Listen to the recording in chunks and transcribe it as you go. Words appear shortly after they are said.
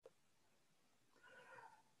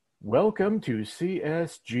Welcome to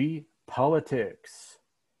CSG Politics.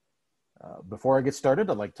 Before I get started,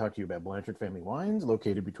 I'd like to talk to you about Blanchard Family Wines,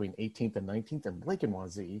 located between 18th and 19th and Blake and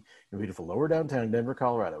Wazee in beautiful lower downtown Denver,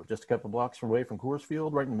 Colorado, just a couple blocks away from Coors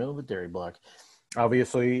Field, right in the middle of the dairy block.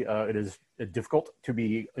 Obviously, it is difficult to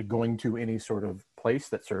be going to any sort of place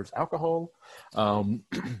that serves alcohol.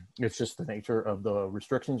 It's just the nature of the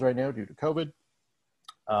restrictions right now due to COVID.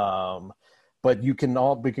 But we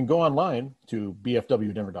can go online to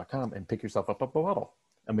bfwdenver.com and pick yourself up a bottle.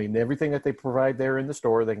 I mean, everything that they provide there in the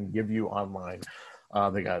store, they can give you online.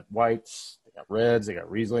 They got whites, they got reds, they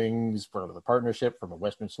got Rieslings from the partnership from a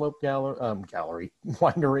Western Slope gallery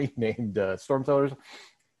winery named Storm Cellars.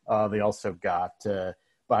 They also got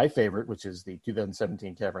my favorite, which is the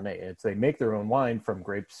 2017 Cabernet. They make their own wine from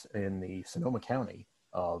grapes in the Sonoma County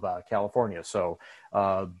of California. So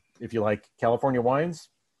if you like California wines,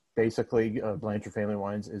 basically, Blanchard Family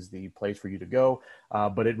Wines is the place for you to go,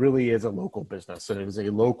 but it really is a local business. It is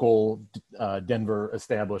a local Denver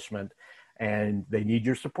establishment, and they need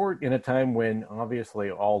your support in a time when obviously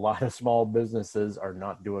a lot of small businesses are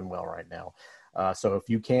not doing well right now. So if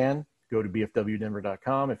you can, go to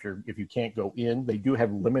bfwdenver.com. If you can't go in, they do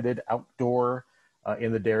have limited outdoor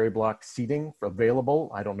in the dairy block seating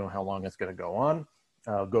available. I don't know how long it's going to go on.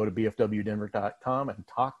 Go to bfwdenver.com and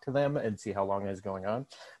talk to them and see how long it's going on.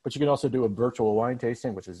 But you can also do a virtual wine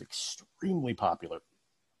tasting, which is extremely popular.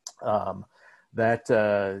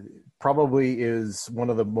 That probably is one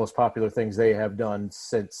of the most popular things they have done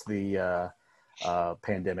since the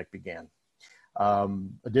pandemic began.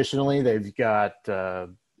 Additionally, they've got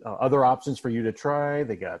other options for you to try.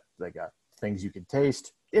 They got things you can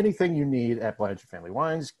taste. Anything you need at Blanchard Family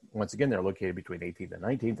Wines. Once again, they're located between 18th and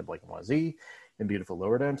 19th in Blake and Wazee in beautiful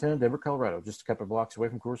lower downtown Denver, Colorado, just a couple of blocks away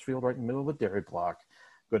from Coors Field, right in the middle of the dairy block.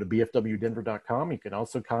 Go to bfwdenver.com. You can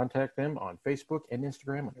also contact them on Facebook and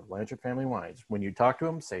Instagram under Blanchard Family Wines. When you talk to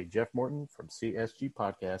them, say Jeff Morton from CSG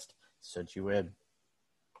Podcast sent you in.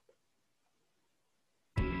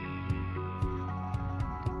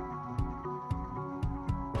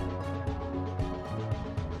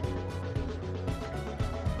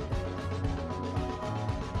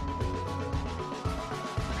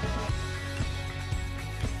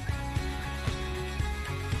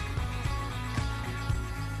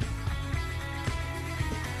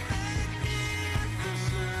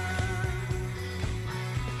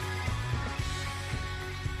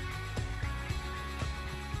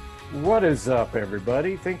 What is up,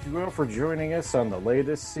 everybody? Thank you all for joining us on the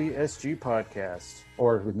latest CSG podcast,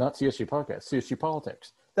 or not CSG podcast, CSG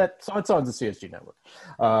Politics. It's on the CSG network.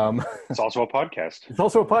 It's also a podcast. It's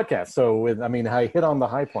also a podcast. So, I hit on the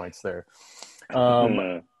high points there.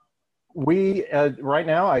 We right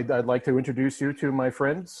now, I'd like to introduce you to my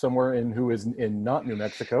friend who is in not New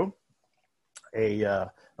Mexico,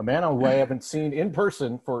 a man who I haven't seen in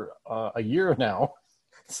person for a year now,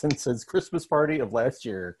 since his Christmas party of last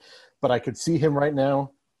year, but I could see him right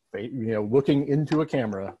now, looking into a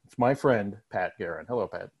camera. It's my friend, Pat Guerin. Hello,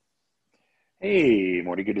 Pat. Hey,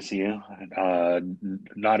 Morty, good to see you.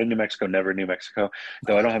 Not in New Mexico, never in New Mexico,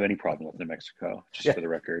 though I don't have any problem with New Mexico, just for the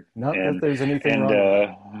record. Not that there's anything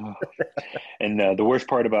wrong. And the worst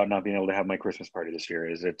part about not being able to have my Christmas party this year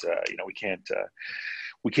is that,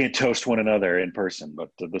 we can't toast one another in person, but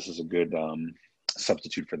this is a good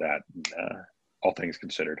substitute for that. All things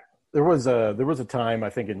considered. There was a time, I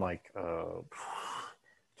think in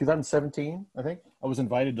 2017, I think I was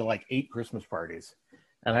invited to 8 Christmas parties,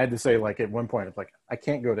 and I had to say at one point, it's I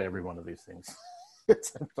can't go to every one of these things.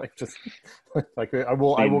 It's I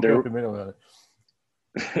will go to many of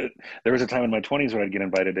it. There was a time in my 20s when I'd get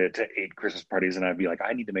invited to 8 Christmas parties, and I'd be like,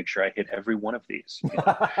 I need to make sure I hit every one of these.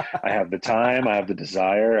 I have the time, I have the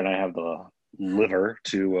desire, and I have the liver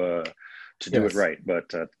to do it right,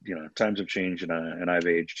 but times have changed and I've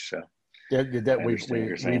aged. So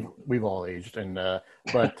we've all aged, and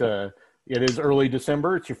but it is early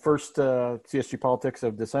December. It's your first CSG Politics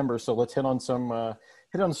of December, so let's hit on some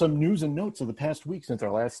news and notes of the past week since our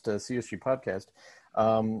last CSG podcast.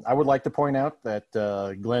 I would like to point out that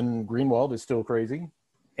Glenn Greenwald is still crazy,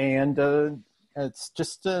 and it's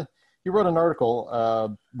just. He wrote an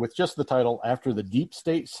article with just the title, "After the Deep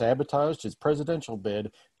State Sabotaged His Presidential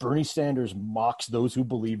Bid, Bernie Sanders Mocks Those Who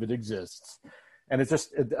Believe It Exists." And it's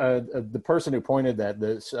just the person who pointed out,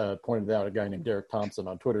 a guy named Derek Thompson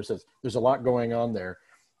on Twitter, says there's a lot going on there,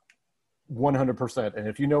 100%. And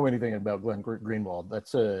if you know anything about Glenn Greenwald,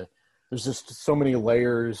 there's just so many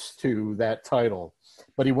layers to that title.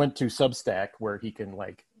 But he went to Substack where he can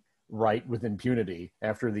write with impunity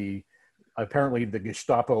after apparently the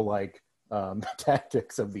Gestapo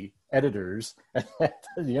tactics of the editors at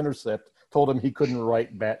The Intercept told him he couldn't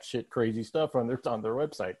write batshit crazy stuff on their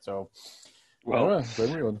website. So, well, Glenn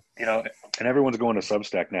Greenwald. And everyone's going to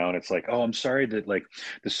Substack now, and it's like, oh, I'm sorry that like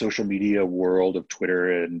the social media world of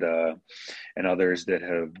Twitter and others that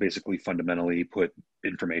have basically fundamentally put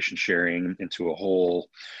information sharing into a whole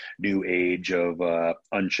new age of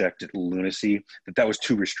unchecked lunacy, that was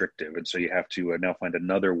too restrictive, and so you have to now find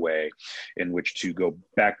another way in which to go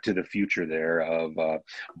back to the future there of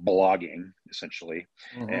blogging, essentially,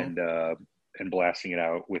 and blasting it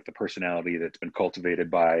out with the personality that's been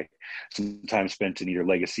cultivated by some time spent in either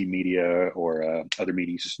legacy media or other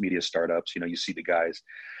media startups. You see the guys,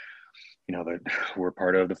 that were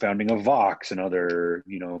part of the founding of Vox and other,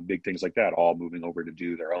 big things like that, all moving over to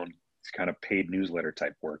do their own kind of paid newsletter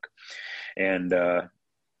type work. And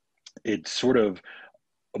it's sort of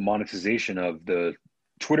a monetization of the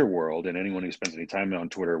Twitter world, and anyone who spends any time on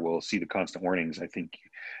Twitter will see the constant warnings. I think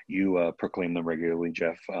you proclaim them regularly,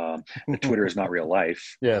 Jeff. That Twitter is not real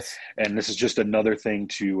life. Yes, and this is just another thing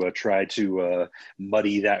to try to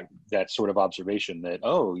muddy that sort of observation that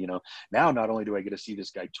now not only do I get to see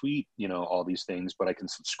this guy tweet all these things, but I can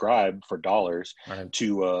subscribe for dollars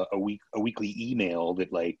to a weekly email that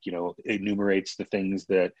enumerates the things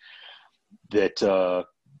that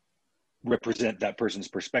represent that person's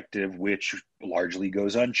perspective, which largely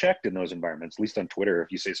goes unchecked in those environments. At least on Twitter,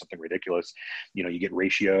 if you say something ridiculous, you get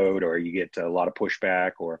ratioed, or you get a lot of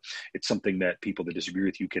pushback, or it's something that people that disagree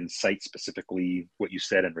with you can cite specifically what you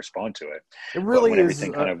said and respond to it. It really is.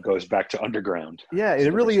 Everything kind of goes back to underground. Yeah,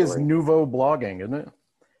 it really is nouveau blogging, isn't it?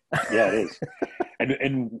 Yeah, it is.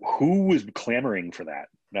 And who was clamoring for that?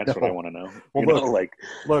 That's what I want to know. Well,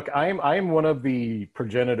 look, I'm one of the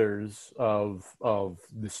progenitors of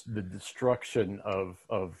the destruction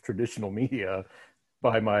of traditional media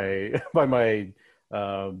by my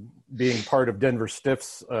being part of Denver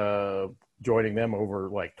Stiffs, joining them over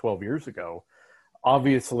like 12 years ago.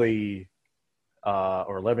 Obviously,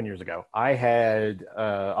 or 11 years ago, I had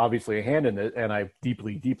obviously a hand in it, and I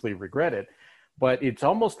deeply, deeply regret it. But it's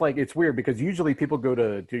almost like it's weird because usually people go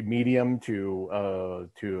to Medium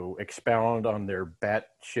to expound on their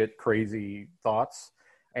batshit crazy thoughts,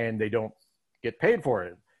 and they don't get paid for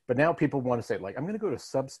it. But now people want to say, like, I'm going to go to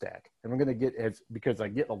Substack, and I'm going to because I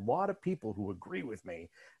get a lot of people who agree with me,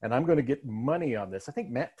 and I'm going to get money on this. I think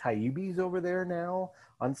Matt Taibbi's over there now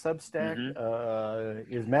on Substack.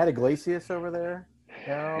 Mm-hmm. Is Matt Iglesias over there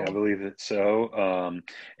now? Yeah, I believe it's so.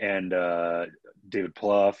 And David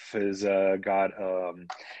Plouffe has got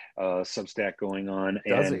Substack going on.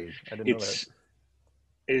 Does he? I didn't know that.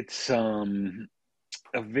 It's a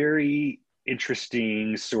very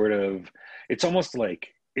interesting sort of. It's almost like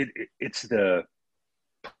it's the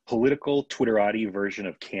political Twitterati version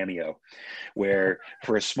of Cameo, where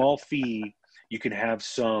for a small fee you can have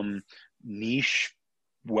some niche,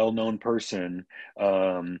 well-known person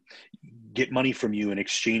get money from you in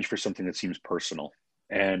exchange for something that seems personal.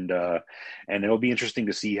 And it'll be interesting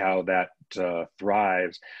to see how that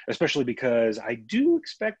thrives, especially because I do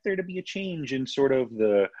expect there to be a change in sort of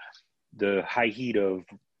the high heat of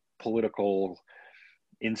political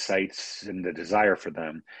insights and the desire for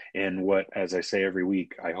them, and what, as I say every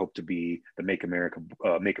week, I hope to be the make American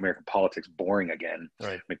politics boring again,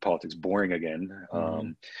 right. Make politics boring again,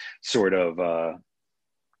 sort of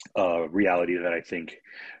reality that I think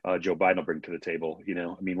Joe Biden will bring to the table.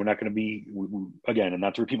 I mean, we're not going to be, again, and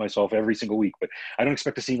not to repeat myself every single week, but I don't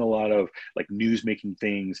expect to see a lot of like news making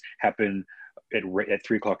things happen at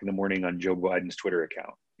 3:00 in the morning on Joe Biden's Twitter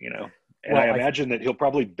account, And I imagine that he'll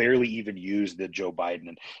probably barely even use the Joe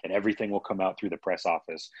Biden, and everything will come out through the press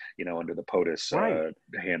office, under the POTUS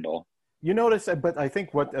handle. You notice, but I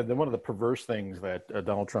think one of the perverse things that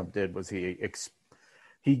Donald Trump did was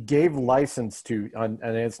he gave license to, and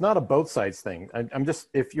it's not a both sides thing. I'm just,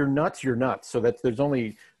 if you're nuts, you're nuts. So that there's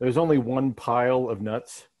only one pile of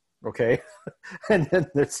nuts, okay? And then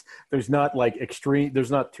there's not like extreme.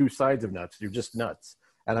 There's not two sides of nuts. You're just nuts.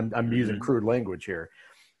 And I'm using crude language here.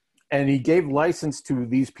 And he gave license to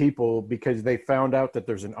these people because they found out that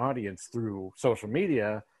there's an audience through social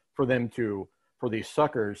media for these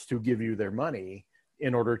suckers to give you their money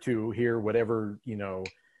in order to hear whatever,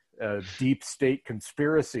 deep state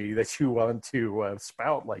conspiracy that you want to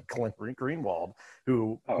spout, like Glenn Greenwald,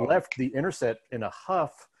 who left the Intercept in a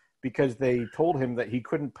huff because they told him that he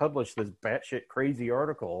couldn't publish this batshit crazy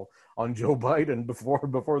article on Joe Biden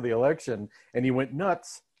before the election, and he went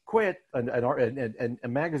nuts. Quit, and a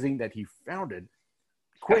magazine that he founded,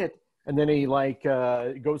 quit, and then he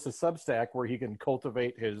goes to Substack where he can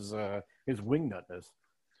cultivate his wingnutness.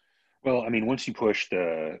 Well, I mean, once you push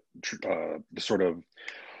the sort of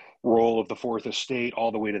role of the fourth estate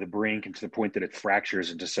all the way to the brink, and to the point that it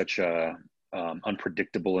fractures into such a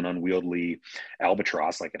unpredictable and unwieldy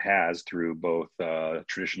albatross like it has through both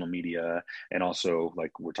traditional media and also,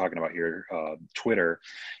 like we're talking about here, Twitter.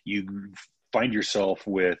 You find yourself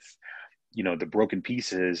with, the broken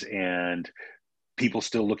pieces and people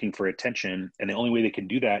still looking for attention. And the only way they can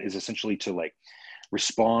do that is essentially to like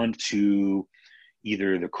respond to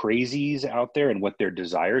either the crazies out there and what their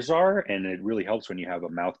desires are. And it really helps when you have a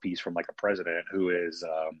mouthpiece from like a president who is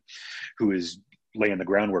laying the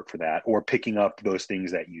groundwork for that, or picking up those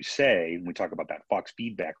things that you say. And we talk about that Fox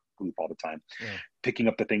feedback loop all the time, picking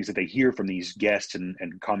up the things that they hear from these guests and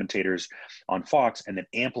commentators on Fox, and then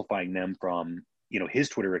amplifying them from, his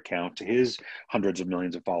Twitter account to his hundreds of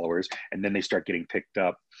millions of followers. And then they start getting picked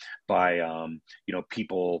up by,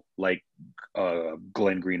 people like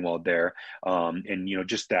Glenn Greenwald there. And,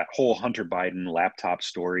 just that whole Hunter Biden laptop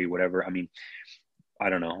story, whatever. I mean, I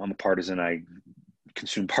don't know. I'm a partisan. I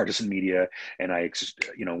consume partisan media, and I,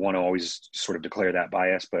 want to always sort of declare that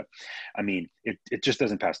bias. But I mean, it just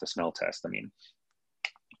doesn't pass the smell test. I mean,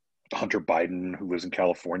 Hunter Biden, who lives in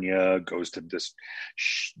California, goes to this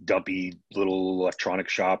dumpy little electronic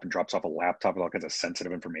shop and drops off a laptop with all kinds of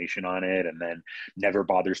sensitive information on it, and then never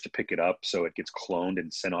bothers to pick it up. So it gets cloned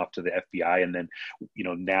and sent off to the FBI. And then,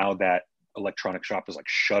 now that electronic shop is like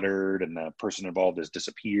shuttered and the person involved has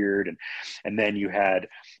disappeared. And then you had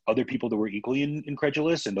other people that were equally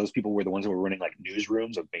incredulous. And those people were the ones that were running like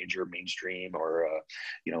newsrooms of major mainstream or,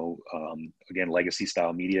 again, legacy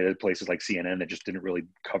style media, places like CNN that just didn't really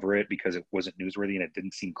cover it because it wasn't newsworthy and it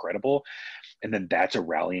didn't seem credible. And then that's a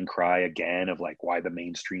rallying cry again of like why the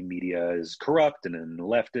mainstream media is corrupt and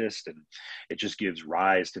leftist. And it just gives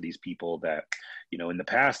rise to these people that, in the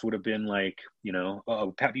past would have been like,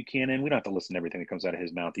 oh, Pat Buchanan, we don't have to listen to everything that comes out of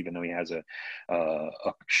his mouth, even though he has a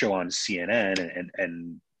show on CNN,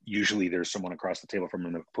 and usually there's someone across the table from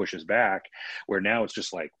him that pushes back, where now it's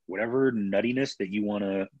just like, whatever nuttiness that you want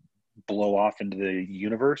to blow off into the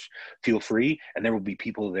universe, feel free. And there will be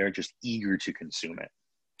people there just eager to consume it.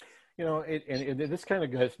 And this kind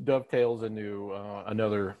of dovetails into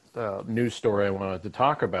another news story I wanted to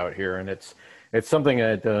talk about here. And it's something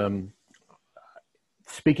that,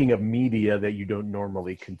 speaking of media that you don't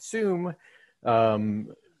normally consume, Tim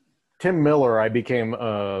Miller, I became,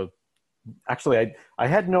 actually, I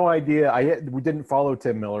had no idea. We didn't follow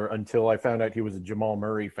Tim Miller until I found out he was a Jamal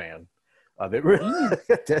Murray fan. That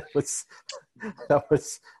was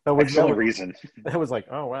no reason. That was like,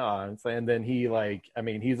 oh, wow. And then he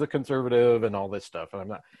he's a conservative and all this stuff.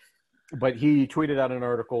 And but he tweeted out an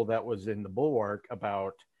article that was in the Bulwark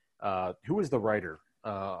about, who was the writer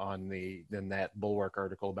in that Bulwark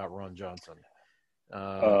article about Ron Johnson.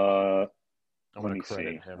 I'm going to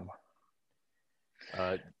credit him.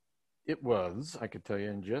 It was, I could tell you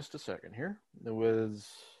in just a second here. It was.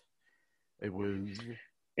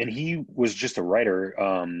 And he was just a writer.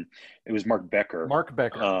 It was Mark Becker.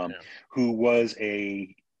 Who was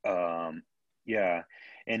a,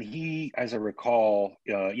 and he, as I recall,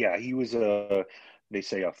 he was they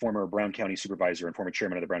say a former Brown County supervisor and former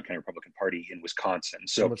chairman of the Brown County Republican Party in Wisconsin.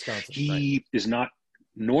 So he is not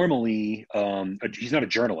normally, he's not a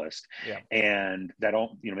journalist, and that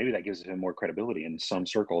maybe that gives him more credibility in some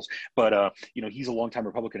circles. But he's a longtime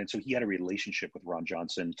Republican, and so he had a relationship with Ron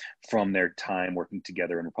Johnson from their time working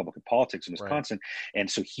together in Republican politics in Wisconsin, and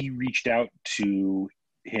so he reached out to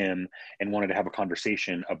him and wanted to have a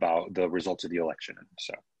conversation about the results of the election. And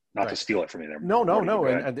so. Not to steal it from you there. No.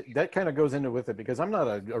 And that kind of goes into with it because I'm not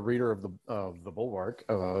a reader of the Bulwark,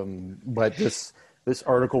 but this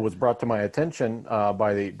article was brought to my attention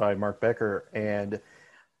by Mark Becker, and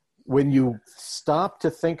when you stop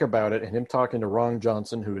to think about it, and him talking to Ron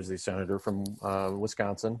Johnson, who is the senator from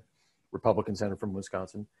Wisconsin, Republican senator from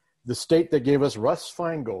Wisconsin, the state that gave us Russ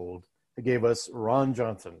Feingold. It gave us Ron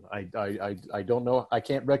Johnson. I don't know. I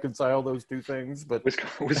can't reconcile those two things, but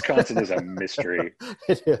Wisconsin is a mystery.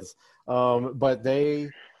 It is. But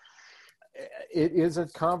it is a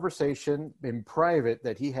conversation in private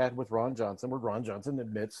that he had with Ron Johnson, where Ron Johnson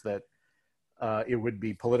admits that it would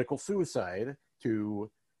be political suicide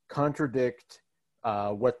to contradict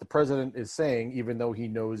what the president is saying, even though he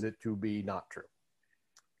knows it to be not true.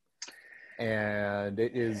 And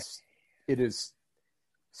it is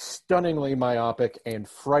stunningly myopic and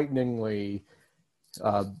frighteningly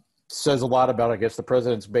says a lot about, I guess, the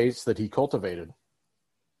president's base that he cultivated.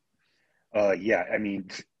 I mean,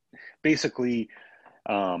 basically,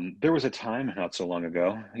 there was a time not so long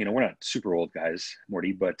ago, we're not super old guys,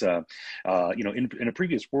 Morty, but, in a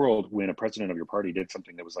previous world, when a president of your party did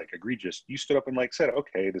something that was like egregious, you stood up and like said,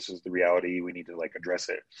 okay, this is the reality. We need to like address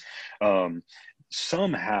it.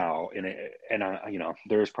 somehow,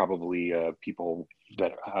 there's probably people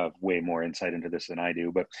that have way more insight into this than I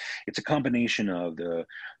do, but it's a combination of the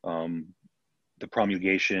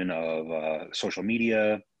promulgation of social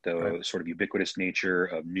media, the Right. sort of ubiquitous nature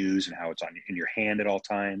of news and how it's in your hand at all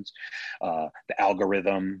times, the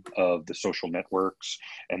algorithm of the social networks,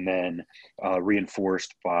 and then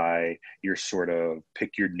reinforced by your sort of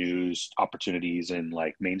pick your news opportunities in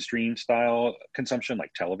like mainstream style consumption,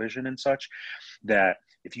 like television and such, that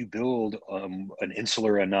if you build an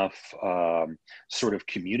insular enough sort of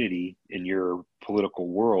community in your political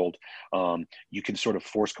world, you can sort of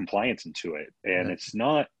force compliance into it. And Yeah.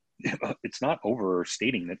 it's not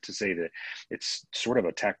overstating it to say that it's sort of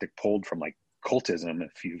a tactic pulled from like cultism.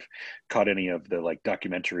 If you've caught any of the like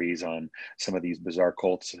documentaries on some of these bizarre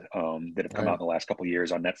cults that have come out Right. in the last couple of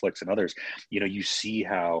years on Netflix and others, you see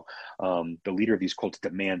how the leader of these cults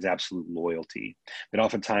demands absolute loyalty. And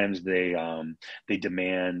oftentimes they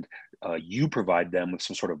demand you provide them with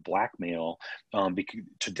some sort of blackmail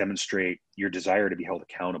to demonstrate your desire to be held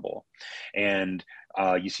accountable. And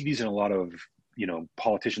you see these in a lot of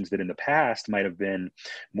politicians that in the past might have been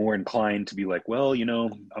more inclined to be like, well,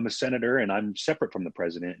 I'm a senator and I'm separate from the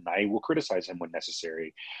president and I will criticize him when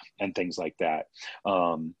necessary and things like that.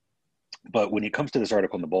 But when it comes to this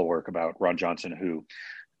article in the Bulwark about Ron Johnson, who,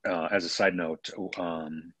 as a side note,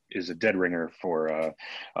 is a dead ringer for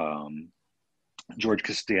George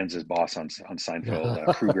Costanza's boss on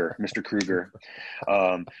Seinfeld, Kruger, Mr. Kruger,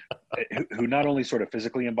 who not only sort of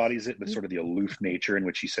physically embodies it, but sort of the aloof nature in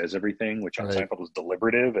which he says everything, which on Right. Seinfeld was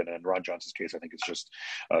deliberative, and in Ron Johnson's case, I think it's just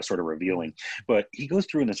sort of revealing. But he goes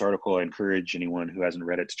through in this article. I encourage anyone who hasn't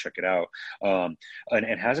read it to check it out,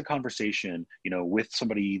 and has a conversation, with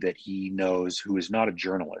somebody that he knows who is not a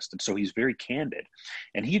journalist, and so he's very candid,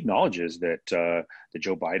 and he acknowledges that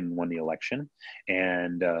Joe Biden won the election,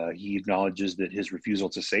 and he acknowledges that his refusal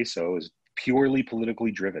to say so is purely politically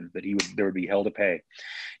driven, that there would be hell to pay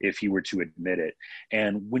if he were to admit it.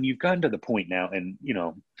 And when you've gotten to the point now, and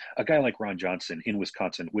a guy like Ron Johnson in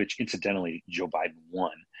Wisconsin, which incidentally Joe Biden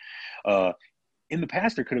won, in the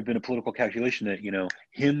past there could have been a political calculation that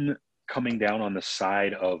him coming down on the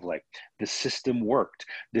side of like the system worked,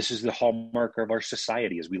 this is the hallmark of our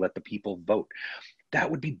society, as we let the people vote, that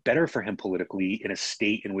would be better for him politically in a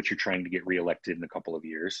state in which you're trying to get reelected in a couple of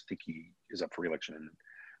years. I think he is up for reelection in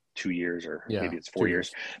 2 years, or maybe it's 4 years.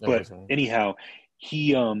 But anyhow,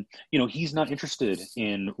 he, he's not interested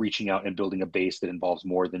in reaching out and building a base that involves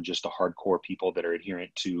more than just a hardcore people that are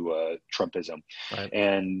adherent to Trumpism. Right.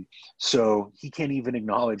 And so he can't even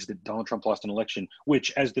acknowledge that Donald Trump lost an election,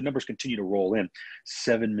 which, as the numbers continue to roll in,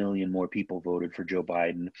 7 million more people voted for Joe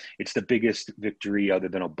Biden. It's the biggest victory other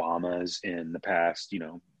than Obama's in the past,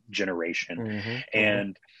 generation. Mm-hmm.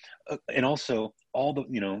 And also all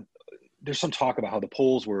the, there's some talk about how the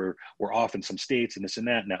polls were off in some states and this and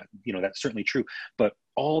that. Now, that's certainly true. But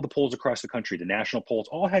all the polls across the country, the national polls,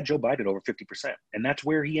 all had Joe Biden over 50%. And that's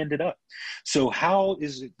where he ended up. So how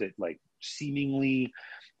is it that like seemingly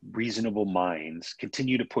reasonable minds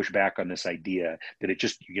continue to push back on this idea that it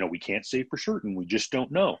just, we can't say for certain, we just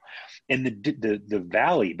don't know. And the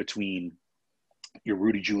valley between your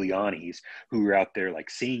Rudy Giuliani's, who are out there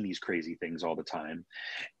like saying these crazy things all the time,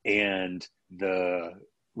 and the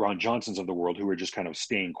Ron Johnsons of the world who are just kind of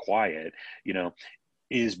staying quiet,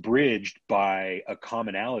 is bridged by a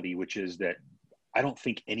commonality, which is that I don't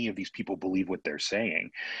think any of these people believe what they're saying.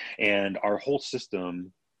 And our whole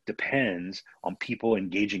system depends on people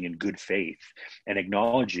engaging in good faith and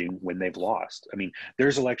acknowledging when they've lost. I mean,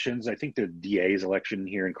 there's elections. I think the DA's election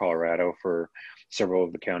here in Colorado for several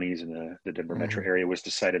of the counties in the Denver metro area was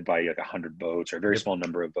decided by like 100 votes or a very small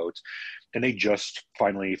number of votes. And they just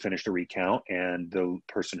finally finished a recount. And the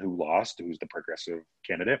person who lost, who's the progressive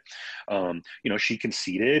candidate, she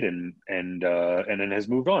conceded and then has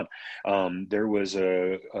moved on. There was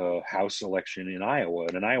a House election in Iowa,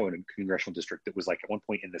 in an Iowa congressional district that was like at one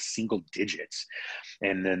point in the single digits.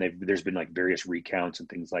 And then there's been like various recounts and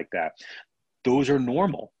things like that. Those are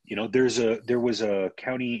normal. There was a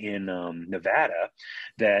county in Nevada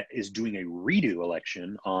that is doing a redo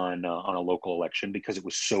election on a local election because it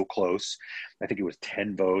was so close. I think it was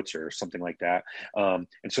 10 votes or something like that. And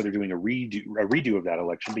so they're doing a redo of that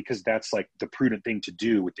election because that's like the prudent thing to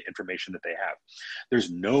do with the information that they have.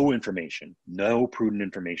 There's no prudent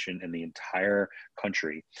information in the entire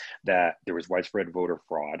country that there was widespread voter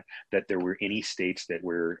fraud, that there were any states that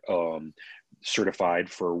were certified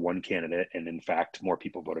for one candidate and in fact more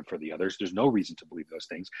people voted for the others. There's no reason to believe those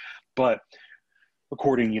things. But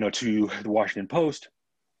according to the Washington Post,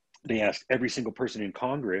 they asked every single person in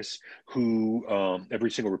Congress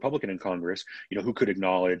every single Republican in Congress, who could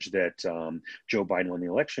acknowledge that Joe Biden won the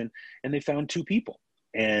election, and they found two people.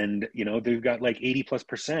 And, they've got like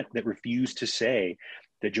 80+% that refuse to say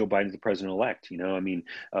that Joe Biden is the president-elect.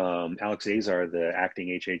 Alex Azar, the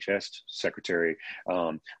acting HHS secretary,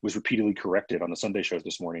 was repeatedly corrected on the Sunday shows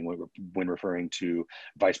this morning when referring to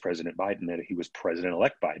Vice President Biden, that he was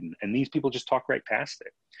President-elect Biden. And these people just talk right past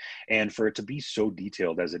it. And for it to be so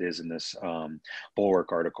detailed as it is in this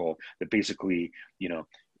Bulwark article, that basically,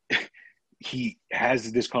 he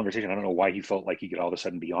has this conversation. I don't know why he felt like he could all of a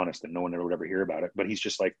sudden be honest and no one would ever hear about it. But he's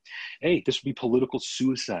just like, hey, this would be political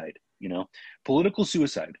suicide, political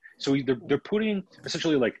suicide. So they're putting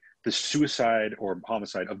essentially like the suicide or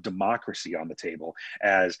homicide of democracy on the table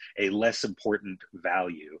as a less important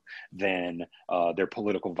value than their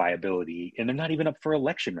political viability. And they're not even up for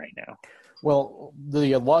election right now. Well,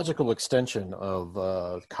 the logical extension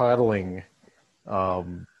of coddling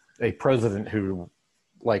a president who,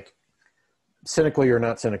 like, cynically or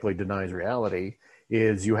not cynically denies reality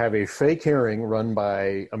is you have a fake hearing run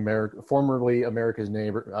by formerly America's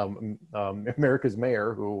mayor,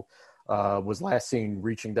 who was last seen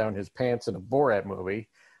reaching down his pants in a Borat movie,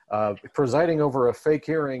 presiding over a fake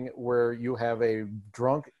hearing where you have a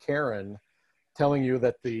drunk Karen telling you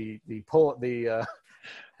that the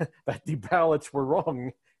that the ballots were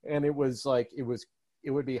wrong. And it was like, it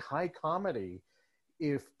would be high comedy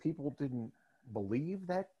if people didn't believe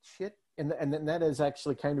that shit. And that is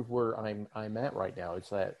actually kind of where I'm at right now. It's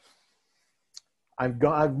that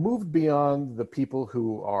I've moved beyond the people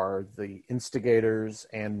who are the instigators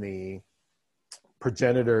and the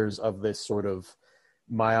progenitors of this sort of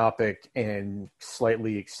myopic and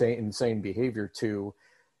slightly insane behavior to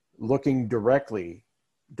looking directly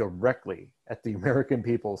at the American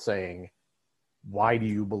people, saying, why do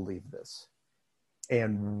you believe this?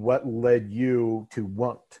 And what led you to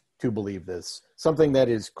want to believe this? Something that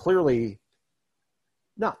is clearly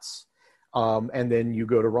nuts. And then you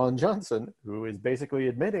go to Ron Johnson, who is basically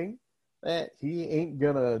admitting that he ain't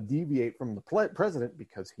gonna deviate from the president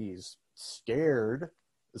because he's scared,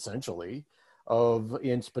 essentially,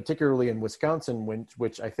 particularly in Wisconsin,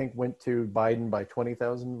 which I think went to Biden by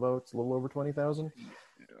 20,000 votes, a little over 20,000.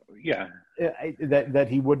 Yeah, that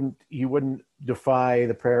he wouldn't defy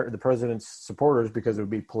the president's supporters because it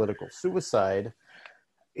would be political suicide.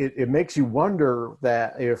 It makes you wonder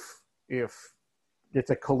that if it's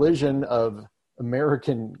a collision of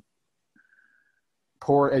American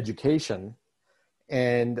poor education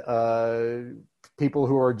and people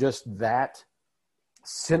who are just that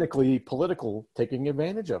cynically political taking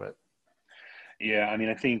advantage of it. Yeah, I mean,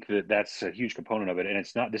 I think that's a huge component of it, and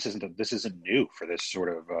it's not. This isn't new for this sort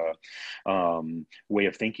of way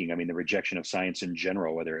of thinking. I mean, the rejection of science in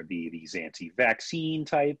general, whether it be these anti-vaccine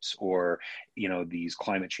types or these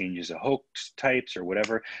climate change is a hoax types or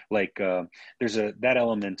whatever. Like, there's that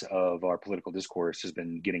element of our political discourse has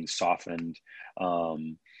been getting softened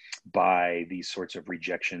by these sorts of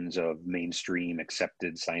rejections of mainstream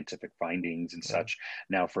accepted scientific findings and such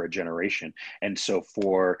now for a generation. And so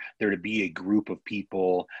for there to be a group of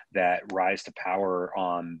people that rise to power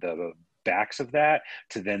on the backs of that,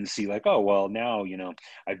 to then see like, oh, well, now,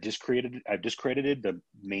 I've discredited the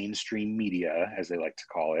mainstream media, as they like to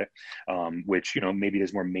call it, which, maybe it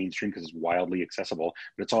is more mainstream because it's wildly accessible,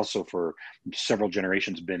 but it's also for several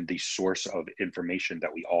generations been the source of information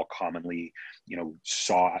that we all commonly,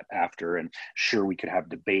 sought after. And sure, we could have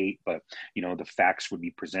debate, but, the facts would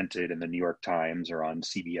be presented in the New York Times or on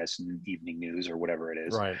CBS Evening News or whatever it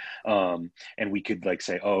is. Right. And we could like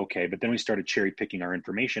say, oh, okay. But then we started cherry picking our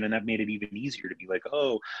information, and that made it even easier to be like,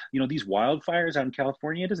 oh, these wildfires out in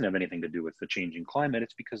California, it doesn't have anything to do with the changing climate.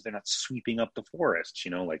 It's because they're not sweeping up the forests,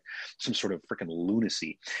 like some sort of freaking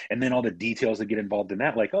lunacy. And then all the details that get involved in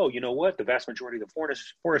that, like, oh, you know what? The vast majority of the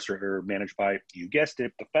forests are managed by, you guessed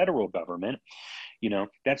it, the federal government.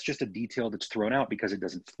 That's just a detail that's thrown out because it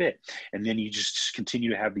doesn't fit. And then you just continue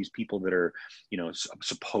to have these people that are,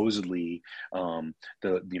 supposedly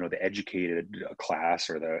the educated class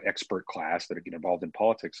or the expert class that get involved in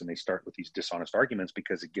politics, and they start with these dishonest arguments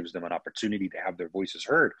because it gives them an opportunity to have their voices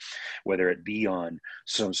heard, whether it be on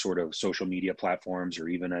some sort of social media platforms or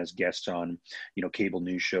even as guests on, cable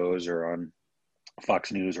news shows or on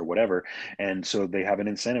Fox News or whatever. And so they have an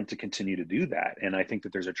incentive to continue to do that. And I think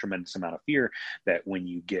that there's a tremendous amount of fear that when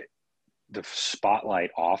you get the spotlight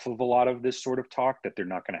off of a lot of this sort of talk, that they're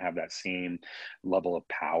not going to have that same level of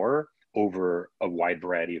power over a wide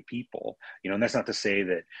variety of people, and that's not to say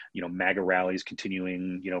that, MAGA rallies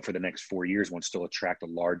continuing, for the next 4 years won't still attract a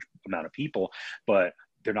large amount of people, but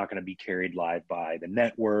they're not going to be carried live by the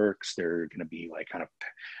networks. They're going to be like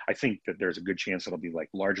I think that there's a good chance it'll be like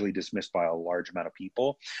largely dismissed by a large amount of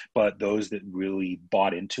people, but those that really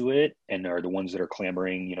bought into it and are the ones that are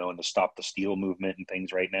clamoring, in the Stop the Steal movement and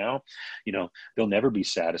things right now, they'll never be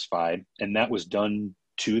satisfied. And that was done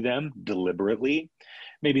to them deliberately,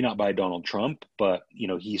 maybe not by Donald Trump, but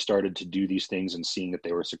he started to do these things and seeing that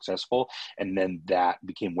they were successful, and then that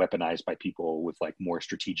became weaponized by people with like more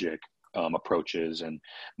strategic approaches and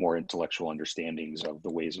more intellectual understandings of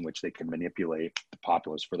the ways in which they can manipulate the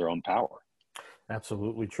populace for their own power.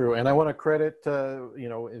 Absolutely true. And I want to credit,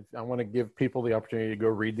 I want to give people the opportunity to go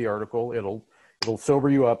read the article. It'll sober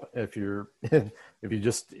you up if you're if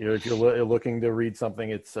you're looking to read something.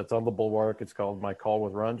 It's on the Bulwark. It's called My Call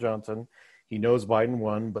with Ron Johnson. He knows Biden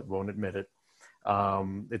won, but won't admit it.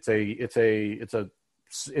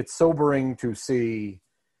 It's sobering to see.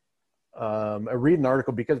 Read an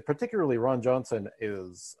article because particularly Ron Johnson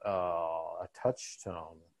is a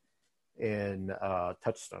touchstone in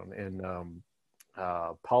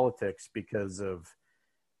politics because of,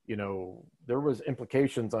 there was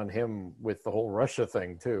implications on him with the whole Russia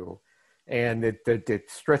thing too. And it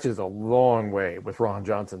stretches a long way with Ron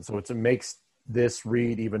Johnson. So it makes this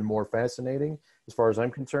read even more fascinating as far as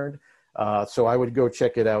I'm concerned. So I would go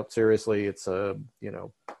check it out. Seriously. It's I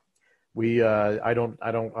don't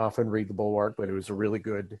often read the Bulwark, but it was a really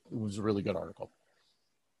good article.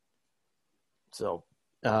 So,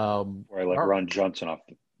 where I let Ron Johnson off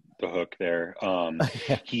the hook there.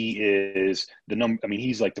 He is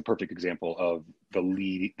he's like the perfect example of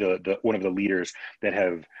the one of the leaders that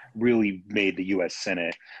have really made the U.S.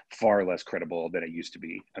 Senate far less credible than it used to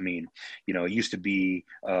be. It used to be,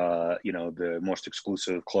 the most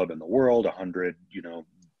exclusive club in the world, 100,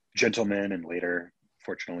 gentlemen, and later,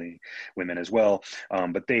 fortunately, women as well.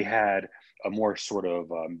 But they had a more sort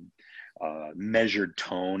of measured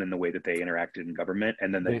tone in the way that they interacted in government,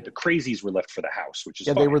 and then the crazies were left for the House, which is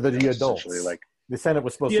fine. They were the adults. Like the Senate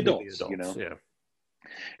was supposed to be the adults. Yeah.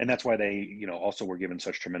 And that's why they, also were given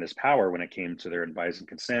such tremendous power when it came to their advise and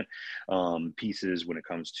consent pieces, when it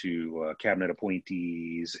comes to cabinet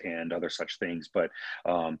appointees and other such things. But,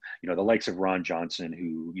 the likes of Ron Johnson,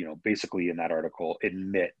 who, basically in that article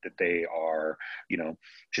admit that they are,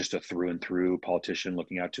 just a through and through politician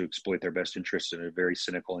looking out to exploit their best interests in a very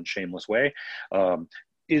cynical and shameless way,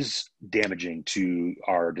 is damaging to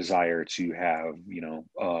our desire to have,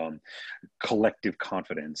 collective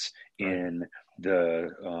confidence in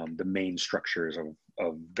the main structures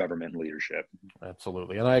of government leadership.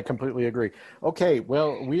 Absolutely. And I completely agree. Okay.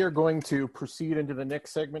 Well, we are going to proceed into the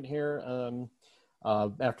next segment here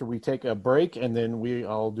after we take a break, and then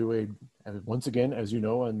I'll do once again, as you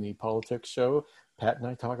know, on the politics show, Pat and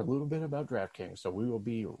I talk a little bit about DraftKings. So we will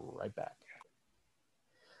be right back.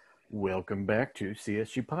 Welcome back to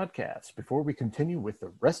CSG Podcast. Before we continue with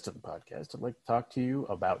the rest of the podcast, I'd like to talk to you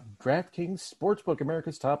about DraftKings Sportsbook,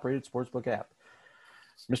 America's top-rated sportsbook app.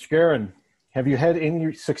 Mr. Guerin, have you had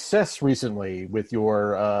any success recently with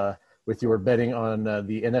your betting on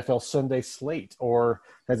the NFL Sunday slate, or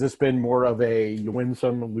has this been more of a you win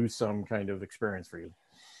some, lose some kind of experience for you?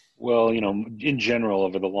 Well, in general,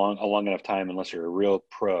 over a long enough time, unless you're a real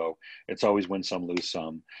pro, it's always win some, lose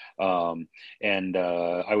some. And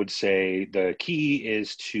I would say the key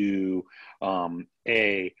is to,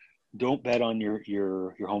 don't bet on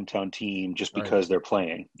your hometown team just because they're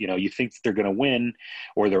playing. You think they're going to win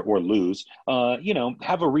or lose.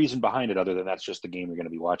 Have a reason behind it other than that's just the game you're going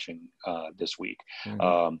to be watching this week.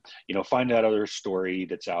 Mm-hmm. Find that other story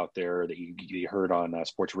that's out there that you heard on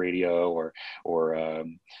sports radio or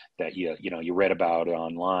that you read about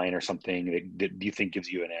online or something that you think gives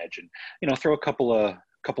you an edge, and throw a couple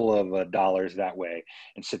of dollars that way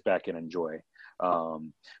and sit back and enjoy.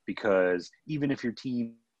 Because even if your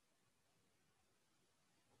team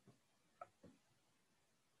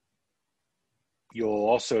you'll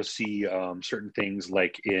also see certain things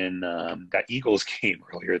like in that Eagles game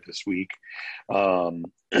earlier this week.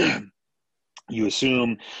 You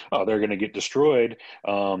assume, they're going to get destroyed.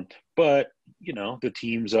 But, the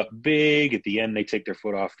team's up big. At the end, they take their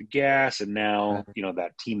foot off the gas. And now,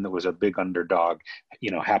 that team that was a big underdog,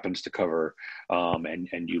 happens to cover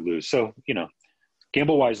and you lose. So,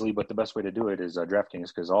 gamble wisely, but the best way to do it is DraftKings,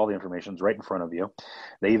 because all the information is right in front of you.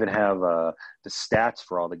 They even have the stats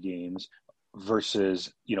for all the games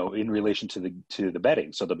versus, in relation to the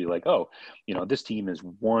betting. So they'll be like, this team is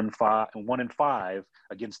 1-5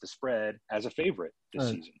 against the spread as a favorite this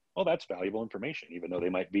season. Well, that's valuable information, even though they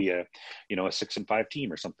might be a 6-5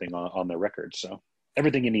 team or something on their record. So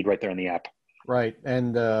everything you need right there on the app. Right.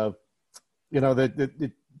 And,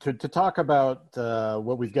 to talk about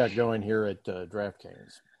what we've got going here at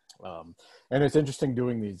DraftKings. And it's interesting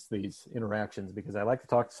doing these interactions because I like to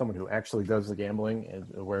talk to someone who actually does the gambling,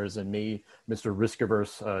 whereas in me, Mr.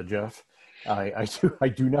 Risk-averse Jeff, I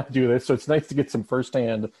do not do this. So it's nice to get some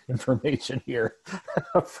firsthand information here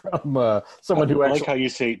from someone who actually... I like how you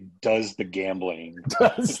say does the gambling.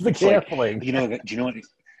 Does the gambling. Like, do you know what...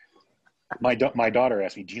 My daughter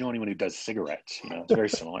asked me, do you know anyone who does cigarettes? It's very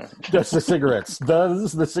similar. Does the cigarettes.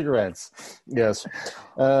 Yes.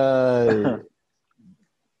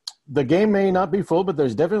 The game may not be full, but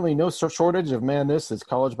there's definitely no shortage of madness this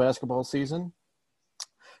college basketball season.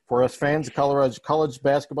 For us fans, college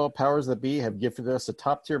basketball powers that be have gifted us a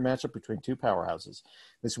top-tier matchup between two powerhouses.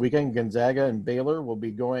 This weekend, Gonzaga and Baylor will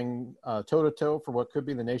be going toe-to-toe for what could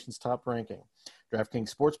be the nation's top ranking.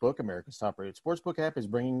 DraftKings Sportsbook, America's top-rated sportsbook app, is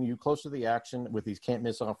bringing you closer to the action with these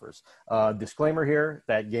can't-miss offers. Disclaimer here,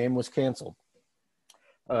 that game was canceled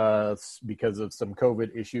because of some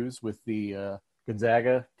COVID issues with the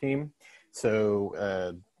Gonzaga team.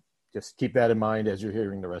 So just keep that in mind as you're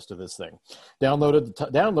hearing the rest of this thing.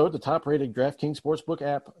 Download the top-rated DraftKings Sportsbook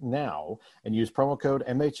app now and use promo code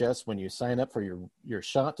MHS when you sign up for your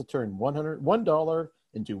shot to turn $1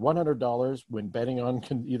 into $100 when betting on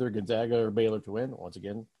either Gonzaga or Baylor to win. Once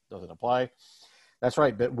again, doesn't apply. That's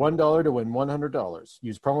right, bet $1 to win $100.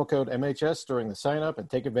 Use promo code MHS during the sign-up and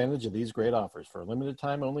take advantage of these great offers for a limited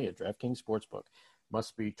time only at DraftKings Sportsbook.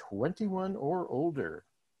 Must be 21 or older.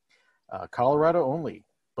 Colorado only.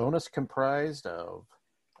 Bonus comprised of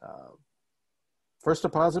first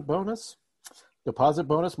deposit bonus. Deposit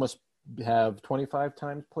bonus must have 25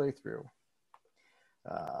 times playthrough.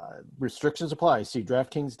 Restrictions apply. See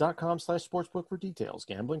DraftKings.com/sportsbook for details.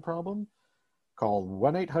 Gambling problem? Call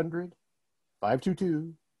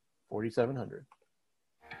 1-800-522-4700.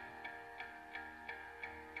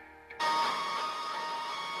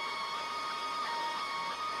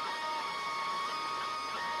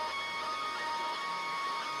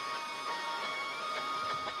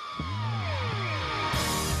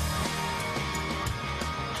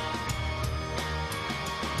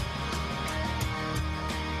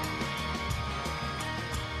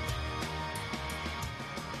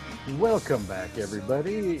 Welcome back,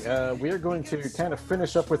 everybody. We are going to kind of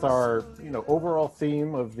finish up with our, overall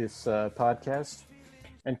theme of this podcast,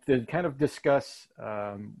 and to kind of discuss.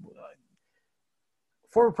 Former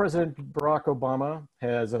President Barack Obama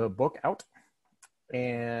has a book out,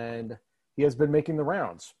 and he has been making the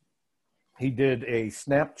rounds. He did a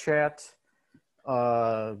Snapchat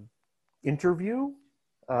interview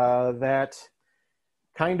that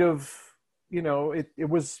kind of. It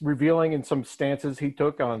was revealing in some stances he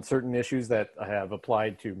took on certain issues that have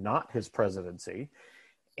applied to not his presidency.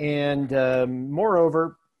 And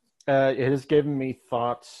moreover, it has given me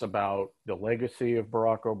thoughts about the legacy of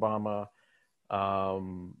Barack Obama,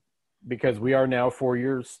 because we are now 4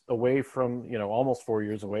 years away from, almost 4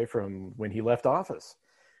 years away from when he left office.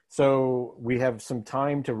 So we have some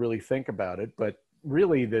time to really think about it. But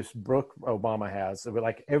really, this book Obama has,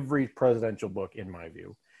 like every presidential book, in my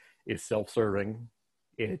view, is self-serving.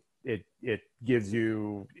 It gives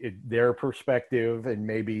you their perspective and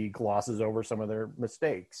maybe glosses over some of their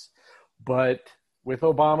mistakes. But with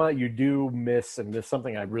Obama, you do miss, and this is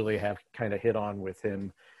something I really have kind of hit on with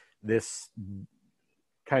him, this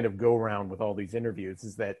kind of go around with all these interviews,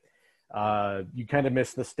 is that you kind of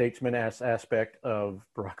miss the statesman aspect of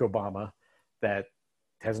Barack Obama that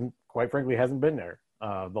quite frankly hasn't been there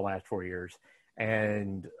the last 4 years.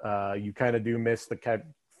 And you kind of do miss the kind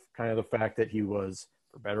of the fact that he was,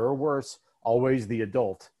 for better or worse, always the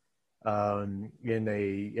adult in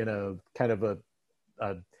a kind of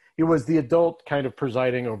he was the adult kind of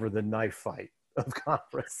presiding over the knife fight of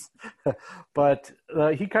Congress. But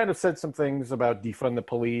he kind of said some things about defund the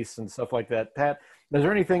police and stuff like that. Pat, is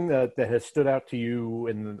there anything that has stood out to you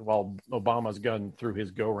while Obama's gone through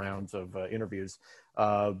his go-rounds of interviews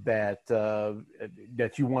that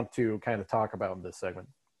you want to kind of talk about in this segment?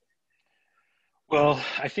 Well,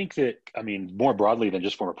 I think that, more broadly than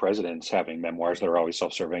just former presidents having memoirs that are always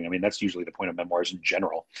self-serving, that's usually the point of memoirs in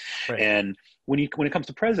general. Right. And when it comes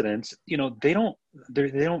to presidents, they don't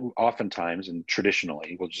oftentimes, and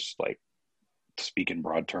traditionally, we'll just speak in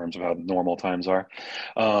broad terms of how normal times are,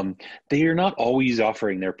 they are not always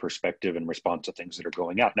offering their perspective in response to things that are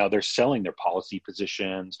going out. Now, they're selling their policy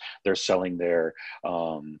positions, they're selling their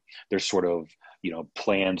sort of,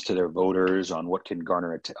 plans to their voters on what can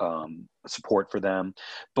garner support for them,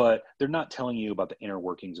 but they're not telling you about the inner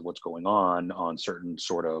workings of what's going on certain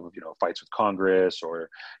sort of, fights with Congress, or,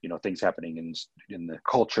 things happening in the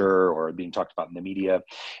culture or being talked about in the media.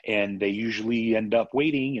 And they usually end up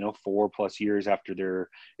waiting, 4+ years after their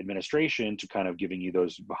administration to kind of giving you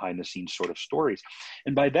those behind the scenes sort of stories.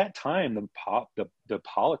 And by that time, the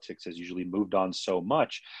politics has usually moved on so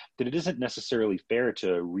much that it isn't necessarily fair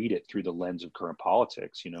to read it through the lens of current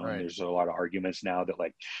politics, Right. And there's a lot of arguments now that,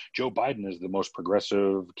 like, Joe Biden is the most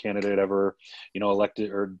progressive candidate ever,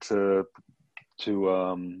 elected or to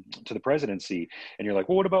the presidency. And you're like,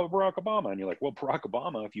 well, what about Barack Obama? And you're like, well, Barack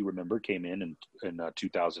Obama, if you remember, came in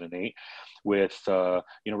 2008 with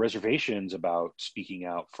reservations about speaking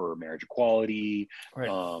out for marriage equality,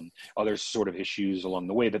 Right. other sort of issues along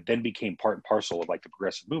the way that then became part and parcel of, like, the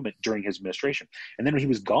progressive movement during his administration. And then when he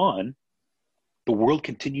was gone, the world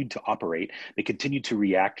continued to operate. They continued to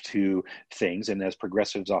react to things, and as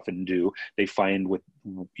progressives often do, they find with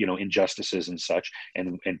injustices and such,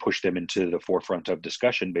 and push them into the forefront of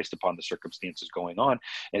discussion based upon the circumstances going on.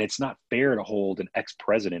 And it's not fair to hold an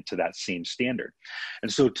ex-president to that same standard.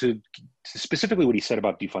 And so, to specifically what he said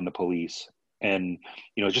about defund the police, and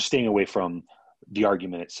just staying away from the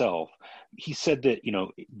argument itself, he said that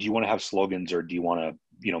do you want to have slogans, or do you want to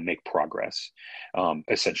make progress?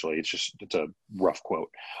 Essentially, it's a rough quote.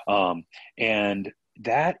 And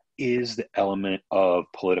that is the element of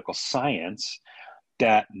political science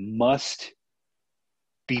that must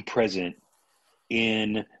be present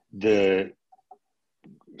in the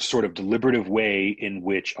sort of deliberative way in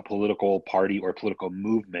which a political party or a political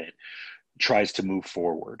movement tries to move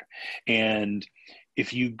forward. And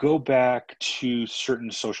if you go back to certain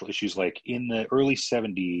social issues, like in the early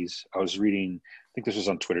 70s, I was reading, I think this was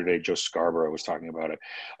on Twitter today, Joe Scarborough was talking about it,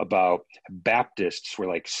 about Baptists were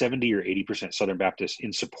like 70 or 80% Southern Baptists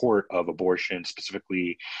in support of abortion,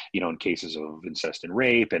 specifically, in cases of incest and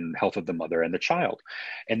rape and health of the mother and the child.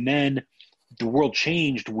 And then the world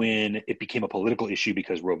changed when it became a political issue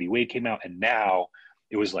because Roe v. Wade came out. And now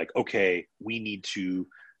it was like, okay, we need to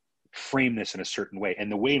frame this in a certain way. And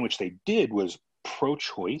the way in which they did was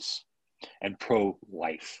pro-choice and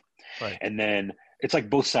pro-life. Right. And then it's like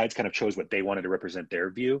both sides kind of chose what they wanted to represent their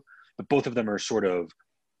view, but both of them are sort of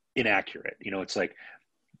inaccurate. It's like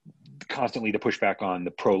constantly the pushback on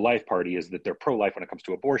the pro-life party is that they're pro-life when it comes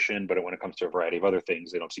to abortion, but when it comes to a variety of other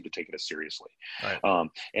things, they don't seem to take it as seriously. Right.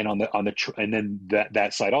 And then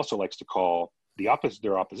that side also likes to call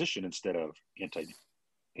their opposition instead of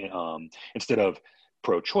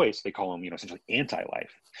pro-choice, they call them, essentially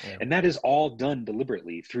anti-life. Yeah. And that is all done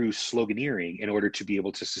deliberately through sloganeering in order to be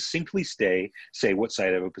able to succinctly say what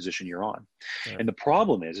side of a position you're on. Yeah. And the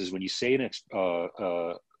problem is when you say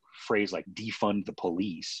a phrase like defund the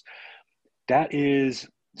police, that is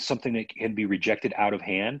something that can be rejected out of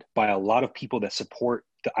hand by a lot of people that support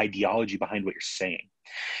the ideology behind what you're saying.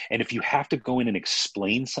 And if you have to go in and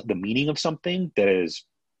explain the meaning of something that is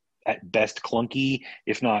at best clunky,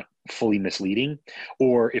 if not fully misleading,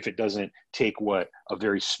 or if it doesn't take what a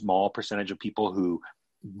very small percentage of people who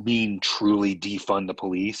mean truly defund the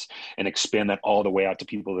police and expand that all the way out to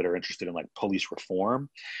people that are interested in, like, police reform,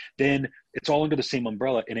 then it's all under the same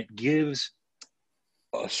umbrella, and it gives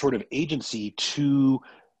a sort of agency to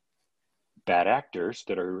bad actors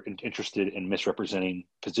that are interested in misrepresenting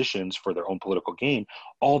positions for their own political gain,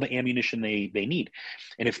 all the ammunition they need.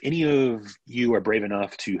 And if any of you are brave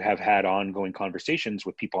enough to have had ongoing conversations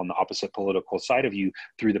with people on the opposite political side of you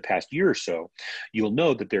through the past year or so, you'll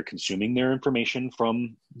know that they're consuming their information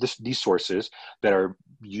from these sources that are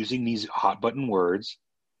using these hot button words,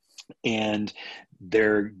 and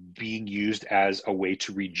they're being used as a way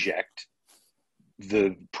to reject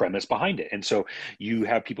the premise behind it. And so you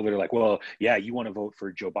have people that are like, well, yeah, you want to vote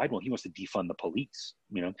for Joe Biden. Well, he wants to defund the police.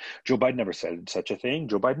 Joe Biden never said such a thing.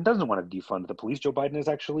 Joe Biden doesn't want to defund the police. Joe Biden has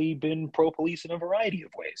actually been pro-police in a variety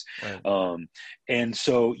of ways. Right. And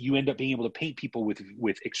so you end up being able to paint people with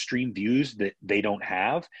extreme views that they don't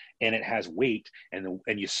have, and it has weight. And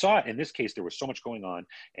you saw it in this case. There was so much going on,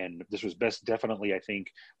 and this was definitely, I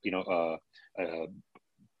think,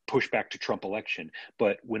 pushback to Trump election.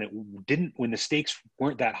 But when the stakes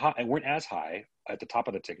weren't as high at the top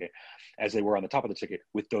of the ticket as they were on the top of the ticket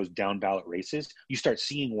with those down ballot races, you start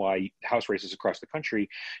seeing why House races across the country,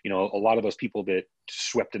 a lot of those people that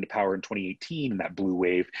swept into power in 2018 and that blue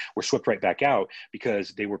wave were swept right back out because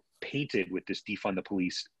they were painted with this defund the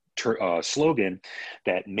police slogan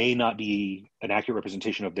that may not be an accurate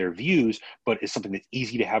representation of their views, but is something that's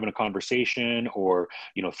easy to have in a conversation, or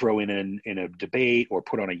throw in a debate, or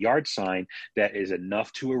put on a yard sign that is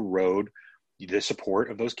enough to erode the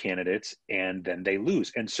support of those candidates, and then they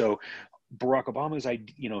lose. And so Barack Obama's,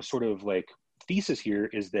 sort of like thesis here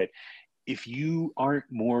is that if you aren't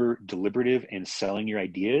more deliberative in selling your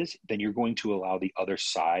ideas, then you're going to allow the other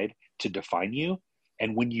side to define you.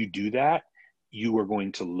 And when you do that, you are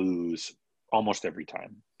going to lose almost every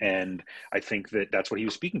time. And I think that that's what he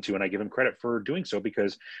was speaking to. And I give him credit for doing so,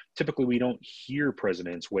 because typically we don't hear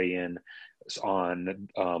presidents weigh in on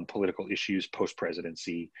political issues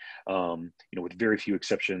post-presidency, with very few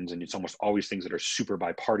exceptions. And it's almost always things that are super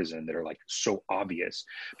bipartisan, that are like so obvious,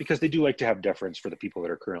 because they do like to have deference for the people that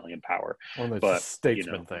are currently in power. Well, it's a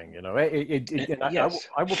statesman thing, Yes.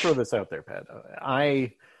 I will throw this out there, Pat.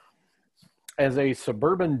 As a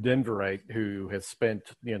suburban Denverite who has spent,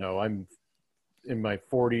 I'm in my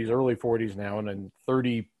 40s, early 40s now, and in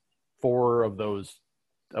 34 of those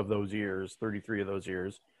years, 33 of those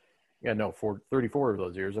years, 34 of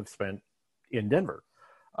those years I've spent in Denver.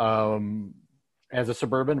 As a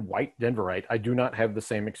suburban white Denverite, I do not have the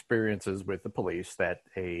same experiences with the police that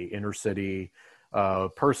a inner city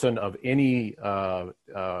person of any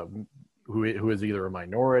who is either a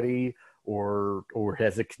minority or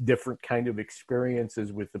has a different kind of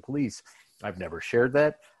experiences with the police. I've never shared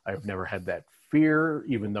that. I've never had that fear,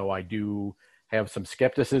 even though I do have some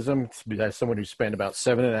skepticism. As someone who spent about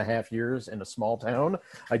 7.5 years in a small town,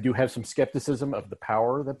 I do have some skepticism of the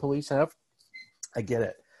power that police have. I get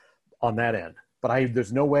it on that end, but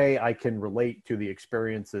there's no way I can relate to the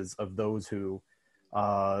experiences of those who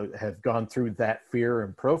have gone through that fear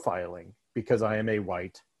and profiling, because I am a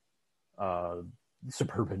white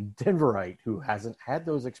suburban Denverite who hasn't had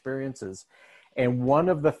those experiences. And one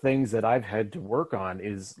of the things that I've had to work on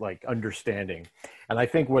is like understanding. And I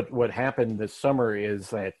think what happened this summer is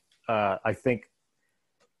that I think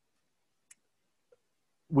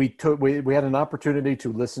we had an opportunity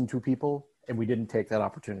to listen to people, and we didn't take that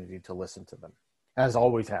opportunity to listen to them, as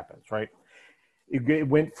always happens, right? It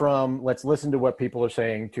went from let's listen to what people are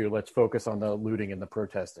saying to let's focus on the looting and the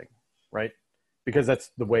protesting, right? Because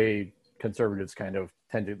that's the way conservatives kind of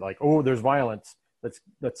tend to, like, oh, there's violence.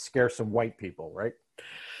 Let's scare some white people, right?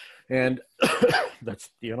 And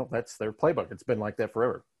that's their playbook. It's been like that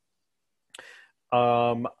forever.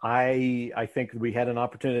 I think we had an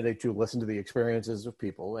opportunity to listen to the experiences of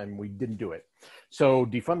people, and we didn't do it. So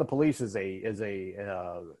defund the police is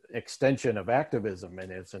a extension of activism,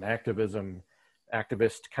 and it's an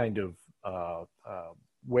activist kind of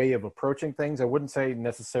way of approaching things. I wouldn't say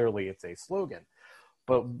necessarily it's a slogan,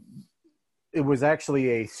 but it was actually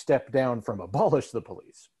a step down from abolish the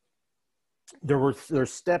police.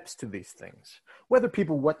 There's steps to these things. Whether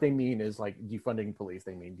people, what they mean is like defunding police,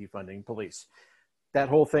 they mean defunding police. That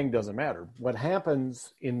whole thing doesn't matter. What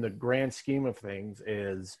happens in the grand scheme of things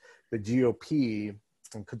is the GOP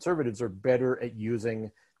and conservatives are better at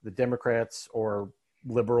using the Democrats or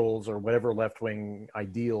liberals or whatever left-wing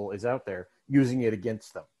ideal is out there, using it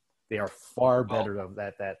against them. They are far better of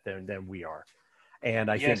that than we are.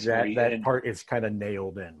 And I think that part is kind of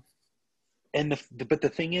nailed in. And but the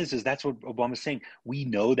thing is that's what Obama's saying. We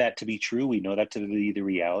know that to be true. We know that to be the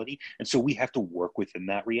reality, and so we have to work within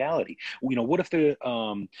that reality. What if I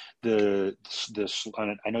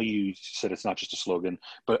know you said it's not just a slogan,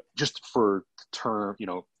 but just for term,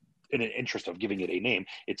 in an interest of giving it a name,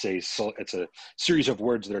 it's a series of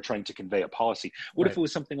words that are trying to convey a policy. What if it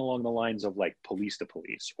was something along the lines of like police the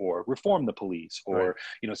police, or reform the police, or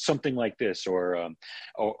something like this, or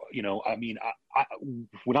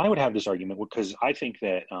when I would have this argument, because I think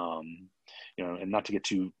that and not to get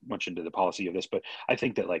too much into the policy of this, but I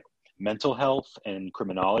think that like mental health and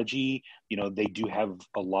criminology, they do have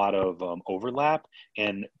a lot of overlap,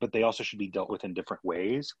 but they also should be dealt with in different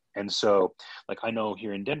ways. And so, like, I know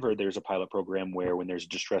here in Denver, there's a pilot program where when there's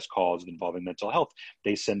distress calls involving mental health,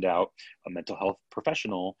 they send out a mental health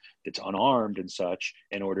professional that's unarmed and such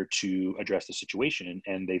in order to address the situation.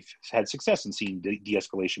 And they've had success in seeing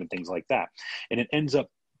de-escalation and things like that. And it ends up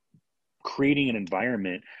creating an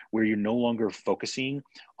environment where you're no longer focusing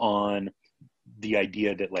on the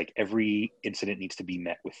idea that like every incident needs to be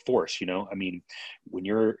met with force. I mean, when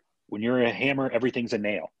you're a hammer, everything's a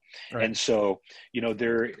nail. Right. And so,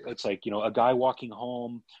 it's like, a guy walking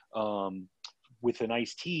home with an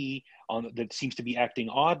iced tea that seems to be acting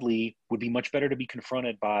oddly would be much better to be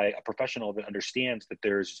confronted by a professional that understands that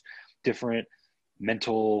there's different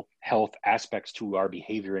mental health aspects to our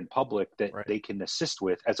behavior in public that they can assist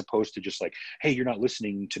with, as opposed to just like, hey, you're not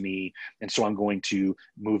listening to me, and so I'm going to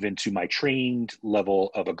move into my trained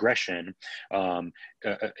level of aggression and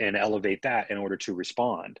elevate that in order to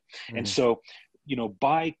respond. Mm-hmm. And so,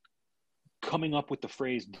 by coming up with the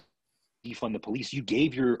phrase defund the police, you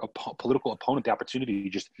gave your political opponent the opportunity to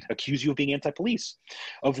just accuse you of being anti-police,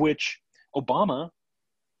 of which Obama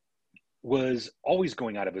was always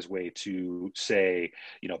going out of his way to say,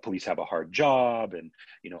 police have a hard job and,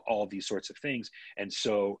 all these sorts of things. And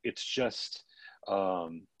so it's just,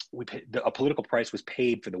 a political price was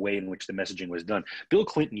paid for the way in which the messaging was done. Bill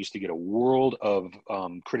Clinton used to get a world of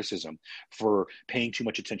criticism for paying too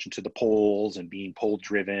much attention to the polls and being poll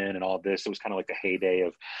driven and all this. It was kind of like the heyday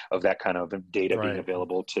of that kind of data being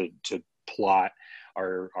available to plot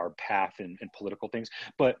our path and political things.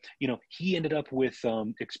 But he ended up with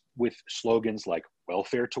slogans like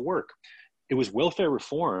welfare to work. It was welfare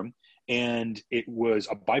reform, and it was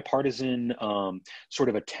a bipartisan sort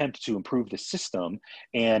of attempt to improve the system.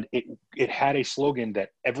 And it had a slogan that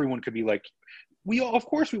everyone could be like, of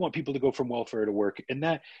course we want people to go from welfare to work. And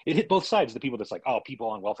that it hit both sides. The people that's like, oh, people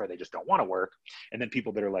on welfare, they just don't want to work. And then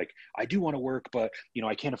people that are like, I do want to work, but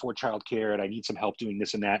I can't afford childcare and I need some help doing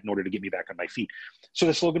this and that in order to get me back on my feet. So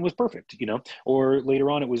the slogan was perfect, or later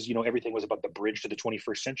on it was, everything was about the bridge to the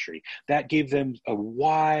 21st century. That gave them a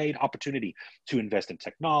wide opportunity to invest in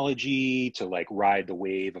technology, to like ride the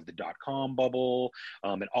wave of the .com bubble,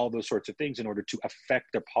 and all those sorts of things in order to affect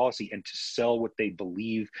their policy and to sell what they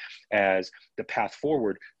believe as the path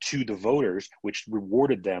forward to the voters, which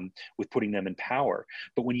rewarded them with putting them in power.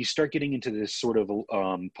 But when you start getting into this sort of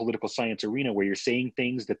political science arena where you're saying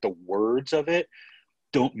things that the words of it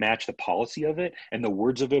don't match the policy of it, and the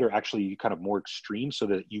words of it are actually kind of more extreme so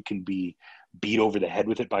that you can be beat over the head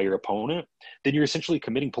with it by your opponent, then you're essentially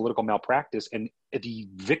committing political malpractice, and the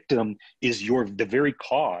victim is the very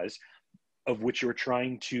cause of which you're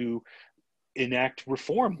trying to enact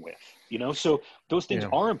reform with, so those things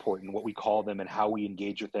are important, what we call them and how we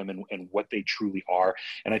engage with them and what they truly are.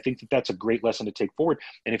 And I think that that's a great lesson to take forward.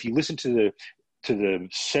 And if you listen to the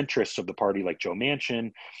centrists of the party like Joe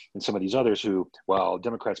Manchin and some of these others who, while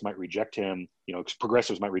Democrats might reject him,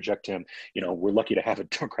 progressives might reject him, we're lucky to have a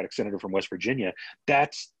Democratic senator from West Virginia.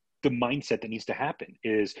 That's the mindset that needs to happen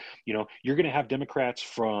is, you're going to have Democrats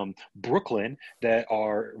from Brooklyn that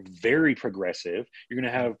are very progressive. You're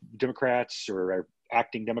going to have Democrats or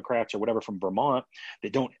acting Democrats or whatever from Vermont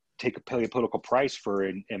that don't pay a political price for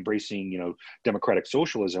embracing, democratic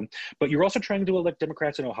socialism. But you're also trying to elect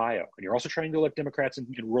Democrats in Ohio, and you're also trying to elect Democrats in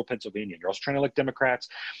rural Pennsylvania. You're also trying to elect Democrats,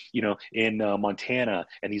 in Montana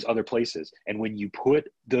and these other places. And when you put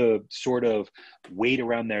the sort of weight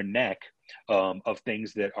around their neck of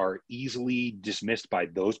things that are easily dismissed by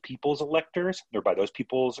those people's electors or by those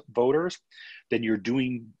people's voters, then you're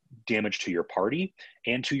doing damage to your party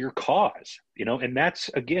and to your cause, and that's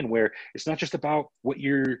again where it's not just about what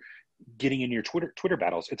you're getting in your Twitter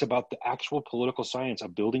battles. It's about the actual political science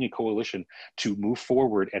of building a coalition to move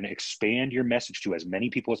forward and expand your message to as many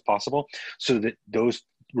people as possible so that those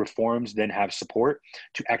reforms then have support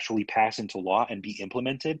to actually pass into law and be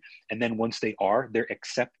implemented. And then once they are, they're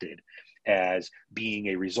accepted as being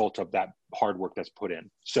a result of that hard work that's put in.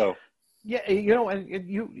 So yeah,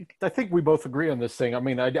 I think we both agree on this thing. I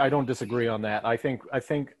mean, I don't disagree on that. I think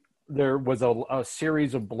there was a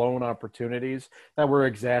series of blown opportunities that were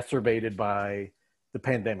exacerbated by the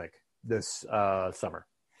pandemic this summer.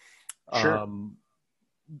 Sure.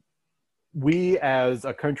 We as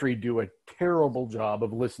a country do a terrible job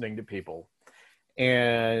of listening to people.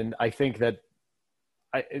 And I think that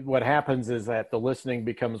what happens is that the listening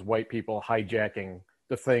becomes white people hijacking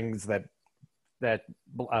the things that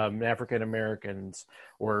African Americans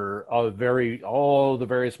or all the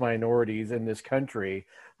various minorities in this country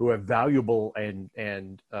who have valuable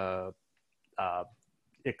and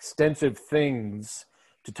extensive things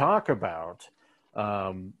to talk about.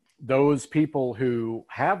 Those people who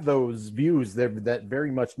have those views that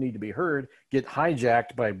very much need to be heard get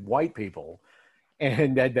hijacked by white people.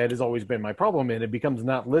 And that has always been my problem. And it becomes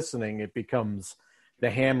not listening. It becomes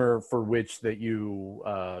the hammer for which that you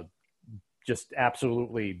just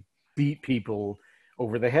absolutely beat people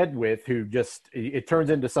over the head with, who just, it turns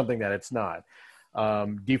into something that it's not.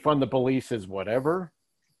 Defund the police is whatever.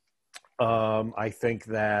 I think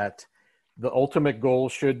that the ultimate goal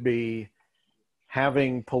should be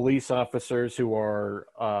having police officers who are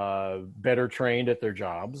better trained at their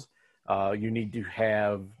jobs. You need to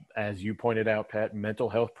have, as you pointed out, Pat, mental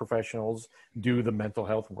health professionals do the mental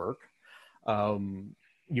health work.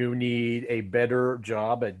 You need a better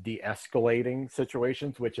job at de-escalating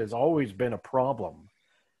situations, which has always been a problem.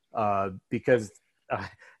 Because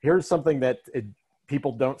here's something that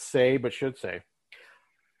people don't say but should say.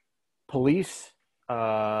 Police,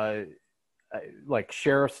 like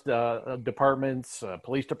sheriff's departments,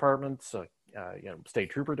 police departments, state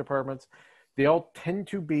trooper departments, they all tend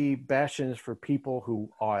to be bastions for people who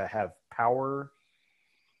have power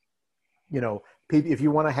if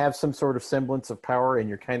you want to have some sort of semblance of power and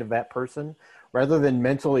you're kind of that person, rather than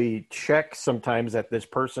mentally check sometimes that this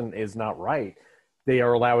person is not right, they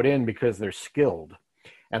are allowed in because they're skilled.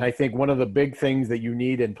 And I think one of the big things that you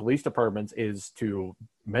need in police departments is to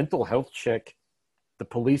mental health check the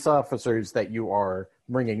police officers that you are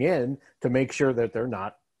bringing in to make sure that they're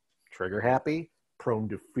not trigger happy, prone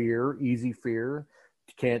to fear, easy fear,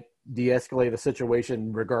 can't de-escalate a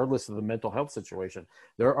situation regardless of the mental health situation.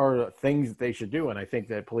 There are things that they should do, and I think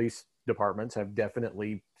that police departments have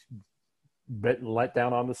definitely been let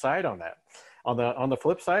down on the side on that. On the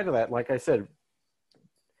flip side of that, like I said,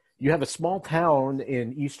 you have a small town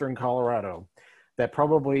in eastern Colorado that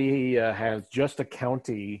probably has just a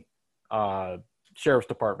county sheriff's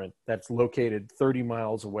department that's located 30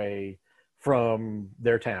 miles away from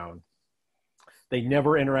their town. They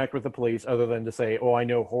never interact with the police other than to say, oh, I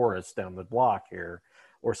know Horace down the block here,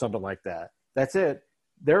 or something like that. That's it.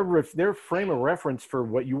 Their frame of reference for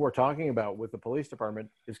what you were talking about with the police department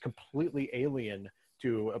is completely alien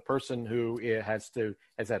to a person who has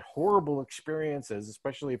had horrible experiences,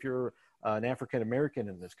 especially if you're an African American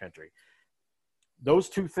in this country. Those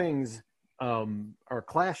two things are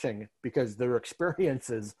clashing because their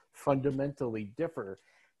experiences fundamentally differ.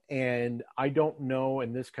 And I don't know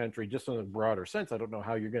in this country, just in a broader sense, I don't know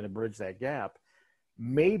how you're going to bridge that gap.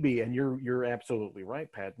 Maybe, and you're absolutely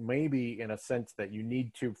right, Pat, maybe in a sense that you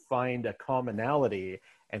need to find a commonality,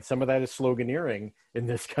 and some of that is sloganeering in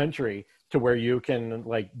this country, to where you can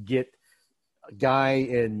get a guy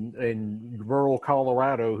in rural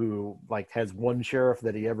Colorado who has one sheriff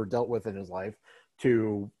that he ever dealt with in his life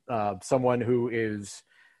to someone who is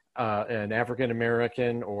an African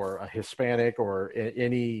American or a Hispanic or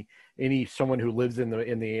any someone who lives in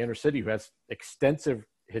the inner city who has extensive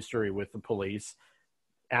history with the police,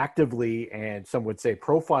 actively, and some would say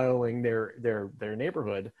profiling their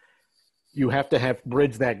neighborhood. You have to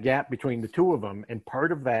bridge that gap between the two of them, and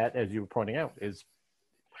part of that, as you were pointing out, is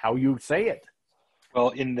how you say it.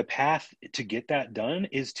 Well, in the path to get that done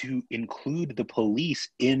is to include the police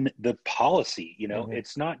in the policy. Mm-hmm.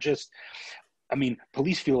 It's not just,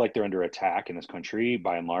 police feel like they're under attack in this country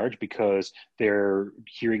by and large because they're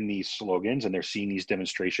hearing these slogans and they're seeing these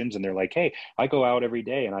demonstrations and they're like, hey, I go out every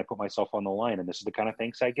day and I put myself on the line and this is the kind of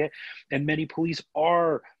thanks I get. And many police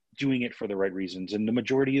are doing it for the right reasons. And the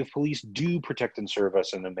majority of police do protect and serve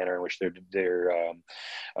us in the manner in which they're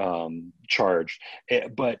charged.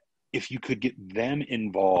 But if you could get them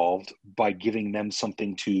involved by giving them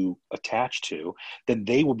something to attach to, then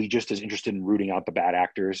they will be just as interested in rooting out the bad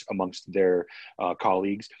actors amongst their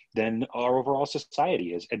colleagues than our overall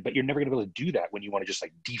society is. But you're never going to be able to do that when you want to just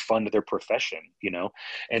defund their profession,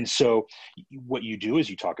 And so what you do is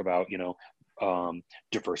you talk about,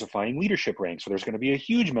 diversifying leadership ranks. So there's going to be a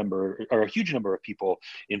huge number of people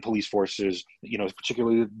in police forces,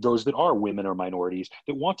 particularly those that are women or minorities,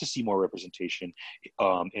 that want to see more representation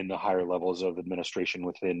in the higher levels of administration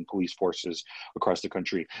within police forces across the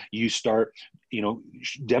country. You start,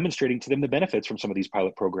 demonstrating to them the benefits from some of these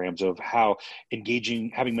pilot programs of how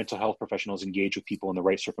having mental health professionals engage with people in the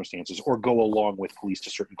right circumstances or go along with police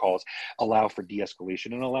to certain calls, allow for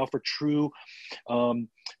de-escalation and allow for true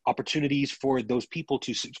opportunities for those people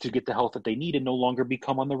to get the help that they need and no longer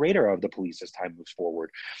become on the radar of the police as time moves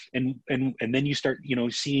forward. And then you start,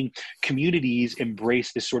 seeing communities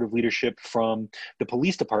embrace this sort of leadership from the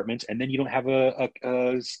police departments, and then you don't have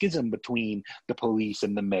a schism between the police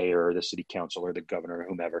and the mayor or the city council or the governor or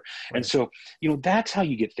whomever. Right. And so, that's how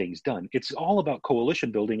you get things done. It's all about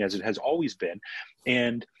coalition building, as it has always been.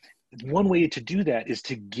 And one way to do that is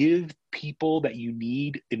to give people that you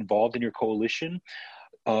need involved in your coalition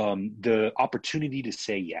the opportunity to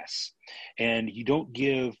say yes. And you don't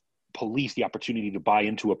give police the opportunity to buy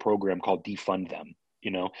into a program called Defund Them.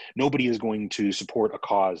 Nobody is going to support a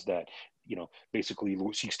cause that, basically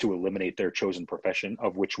seeks to eliminate their chosen profession,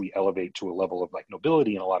 of which we elevate to a level of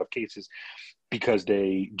nobility in a lot of cases, because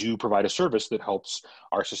they do provide a service that helps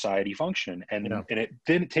our society function. And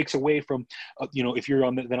it takes away from, if you're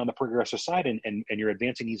on the progressive side and you're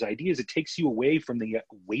advancing these ideas, it takes you away from the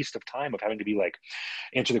waste of time of having to be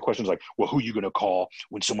answer the questions well, who are you going to call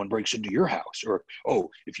when someone breaks into your house? Or, oh,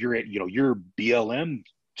 if you're at, your BLM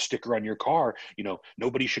sticker on your car,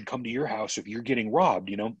 nobody should come to your house if you're getting robbed.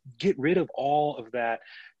 Get rid of all of that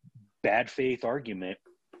bad faith argument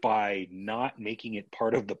by not making it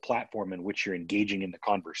part of the platform in which you're engaging in the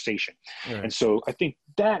conversation. Right. And so I think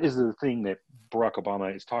that is the thing that Barack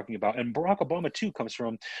Obama is talking about. And Barack Obama too comes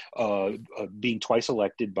from being twice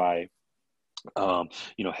elected by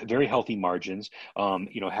very healthy margins,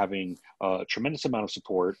 having a tremendous amount of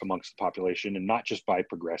support amongst the population, and not just by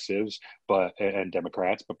progressives and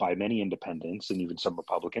Democrats, but by many independents and even some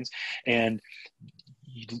Republicans. And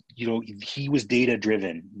he was data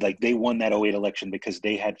driven. Like, they won that '08 election because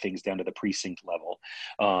they had things down to the precinct level,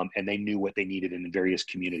 and they knew what they needed in various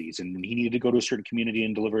communities. And when he needed to go to a certain community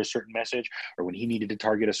and deliver a certain message, or when he needed to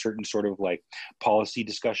target a certain sort of like policy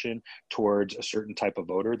discussion towards a certain type of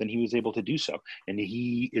voter, then he was able to do so. And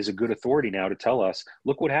he is a good authority now to tell us,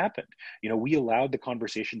 look what happened. We allowed the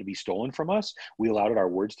conversation to be stolen from us. We allowed our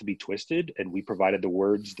words to be twisted, and we provided the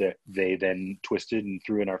words that they then twisted and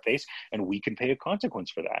threw in our face, and we can pay a consequence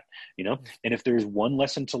for that. And if there's one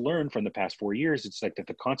lesson to learn from the past 4 years, it's like that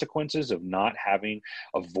the consequences of not having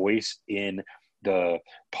a voice in the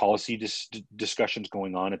policy discussions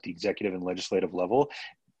going on at the executive and legislative level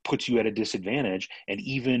puts you at a disadvantage. And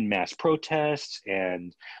even mass protests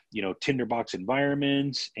and tinderbox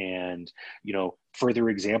environments and further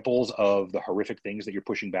examples of the horrific things that you're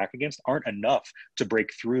pushing back against aren't enough to break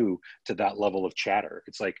through to that level of chatter.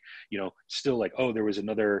 It's like, still like, oh, there was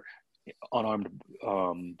another unarmed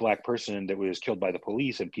black person that was killed by the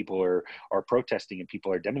police, and people are protesting and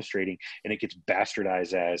people are demonstrating, and it gets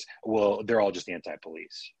bastardized as, well, they're all just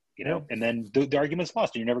anti-police, and then the argument's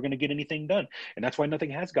lost, and you're never going to get anything done. And that's why nothing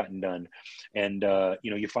has gotten done. And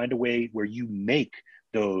you find a way where you make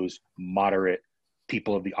those moderate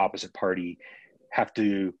people of the opposite party have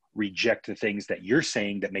to reject the things that you're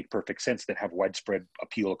saying that make perfect sense, that have widespread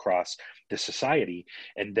appeal across the society,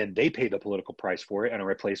 and then they pay the political price for it and are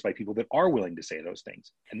replaced by people that are willing to say those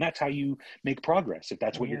things. And that's how you make progress, if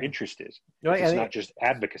that's what your interest is. It's not just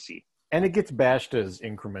advocacy. And it gets bashed as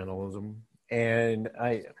incrementalism. And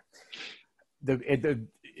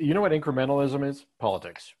you know what incrementalism is?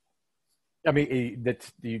 Politics. I mean,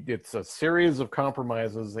 it's a series of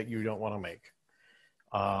compromises that you don't want to make.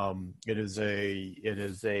 It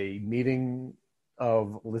is a meeting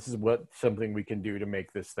of, this is something we can do to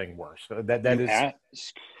make this thing worse. So that is,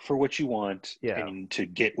 ask for what you want and to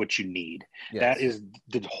get what you need. Yes. That is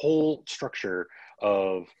the whole structure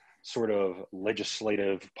of sort of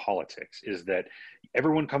legislative politics, is that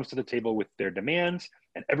everyone comes to the table with their demands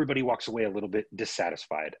and everybody walks away a little bit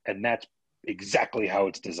dissatisfied. And that's exactly how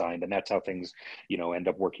it's designed, and that's how things end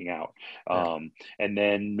up working out. And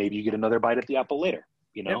then maybe you get another bite at the apple later,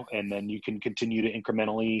 and then you can continue to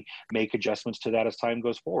incrementally make adjustments to that as time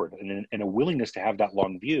goes forward. And a willingness to have that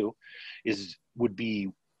long view would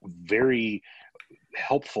be very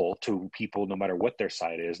helpful to people, no matter what their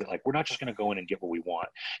side is, that like, we're not just going to go in and get what we want.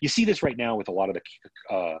 You see this right now with a lot of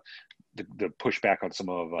the pushback on some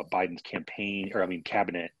of Biden's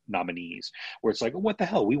cabinet nominees, where it's like, what the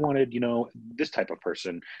hell? We wanted, this type of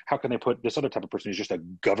person. How can they put this other type of person who's just a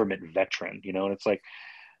government veteran, And it's like,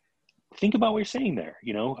 think about what you're saying there.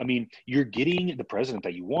 You're getting the president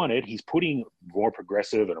that you wanted. He's putting more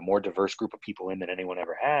progressive and a more diverse group of people in than anyone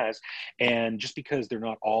ever has. And just because they're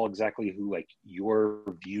not all exactly who like your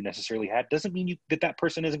view necessarily had, doesn't mean that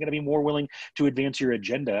person isn't going to be more willing to advance your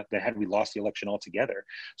agenda than had we lost the election altogether.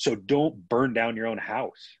 So don't burn down your own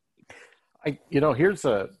house. People are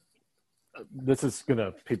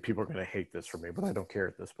going to hate this from me, but I don't care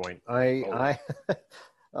at this point.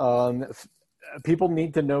 People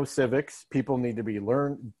need to know civics. People need to be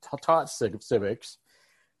taught civics.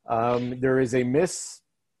 There is a miss,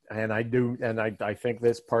 and I think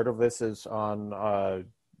this part of this is on,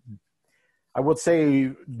 I would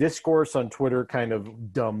say discourse on Twitter kind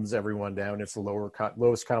of dumbs everyone down. It's the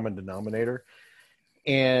lowest common denominator.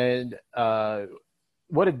 And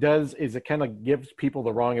what it does is it kind of gives people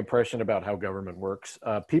the wrong impression about how government works.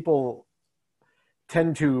 People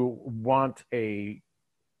tend to want a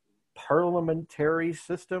parliamentary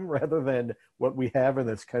system rather than what we have in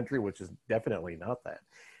this country, which is definitely not that.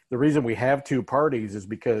 The reason we have two parties is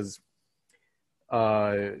because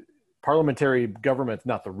parliamentary government,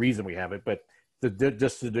 not the reason we have it, but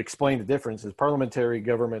just to explain the difference, is parliamentary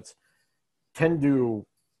governments tend to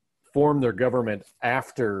form their government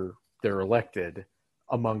after they're elected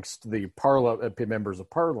amongst the members of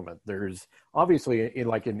parliament. There's obviously,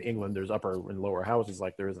 in England, there's upper and lower houses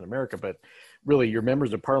like there is in America, but really your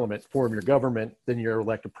members of parliament form your government, then you're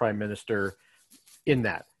elected prime minister in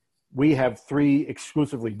that. We have three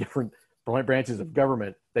exclusively different branches of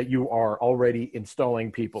government that you are already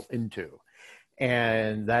installing people into.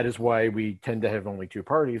 And that is why we tend to have only two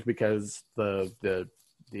parties, because they're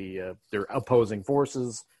opposing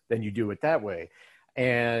forces, then you do it that way.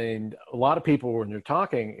 And a lot of people, when they're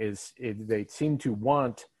talking, they seem to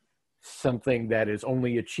want something that is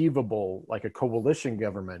only achievable, like a coalition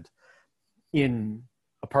government, in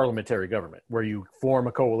a parliamentary government where you form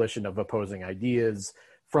a coalition of opposing ideas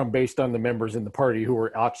based on the members in the party who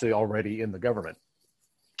are actually already in the government.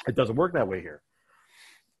 It doesn't work that way here.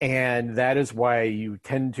 And that is why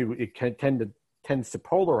tends to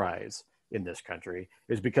polarize in this country,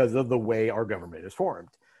 is because of the way our government is formed.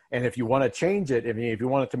 And if you want to change it, if you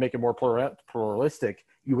want it to make it more pluralistic,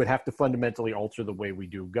 you would have to fundamentally alter the way we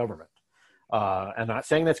do government. I'm not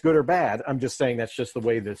saying that's good or bad. I'm just saying that's just the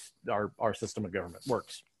way our system of government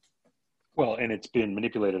works. Well, and it's been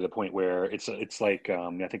manipulated to the point where it's like,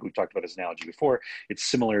 I think we've talked about this analogy before. It's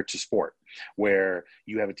similar to sport, where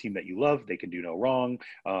you have a team that you love, they can do no wrong.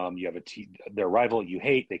 You have their rival you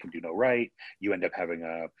hate, they can do no right. You end up having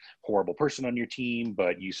a horrible person on your team,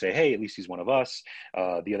 but you say, hey, at least he's one of us.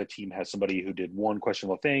 The other team has somebody who did one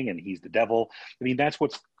questionable thing and he's the devil. I mean, that's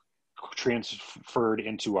what's transferred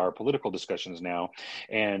into our political discussions now.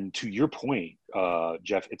 And to your point,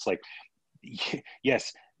 Jeff, it's like,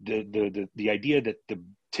 yes, the idea that the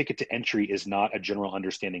ticket to entry is not a general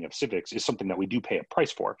understanding of civics is something that we do pay a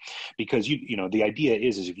price for, because the idea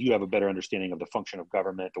is if you have a better understanding of the function of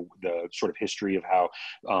government, the sort of history of how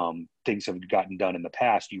things have gotten done in the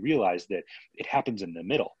past, you realize that it happens in the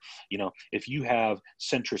middle. If you have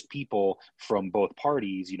centrist people from both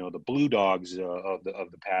parties, the blue dogs of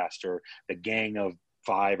the past, or the gang of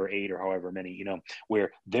 5 or 8 or however many,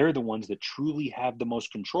 where they're the ones that truly have the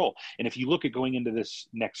most control. And if you look at going into this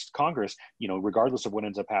next Congress, regardless of what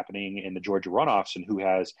ends up happening in the Georgia runoffs and who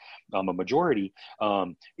has a majority,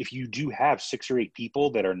 if you do have 6 or 8 people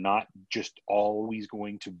that are not just always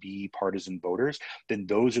going to be partisan voters, then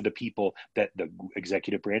those are the people that the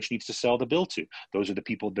executive branch needs to sell the bill to. Those are the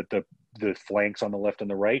people that the flanks on the left and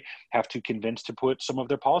the right have to convince to put some of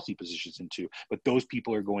their policy positions into. But those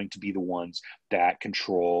people are going to be the ones that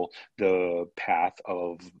control the path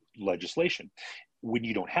of legislation. When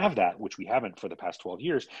you don't have that, which we haven't for the past 12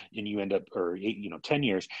 years, and you end up, or 10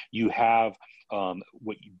 years, you have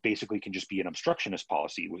what basically can just be an obstructionist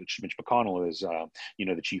policy, which Mitch McConnell is,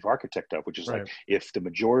 the chief architect of, which is right. Like, if the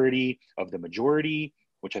majority of the majority,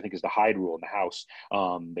 which I think is the Hyde rule in the House,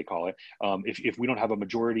 they call it. If we don't have a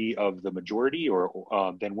majority of the majority,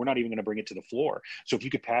 then we're not even going to bring it to the floor. So if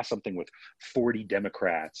you could pass something with 40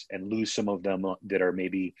 Democrats and lose some of them that are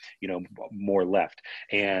maybe, more left,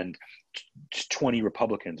 and 20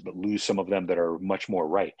 Republicans, but lose some of them that are much more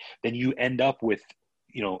right, then you end up with,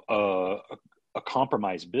 a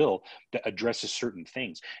compromise bill that addresses certain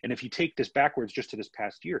things. And if you take this backwards just to this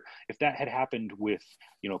past year, if that had happened with,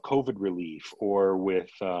 COVID relief, or with,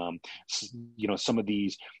 some of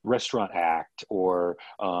these Restaurant Act, or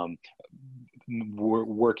we're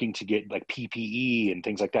working to get like PPE and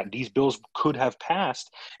things like that, these bills could have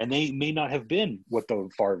passed, and they may not have been what the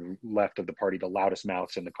far left of the party, the loudest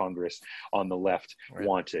mouths in the Congress on the left, right,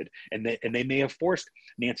 wanted. And they may have forced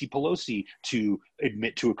Nancy Pelosi to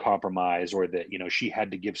admit to a compromise, or that, she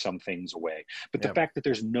had to give some things away. But the fact that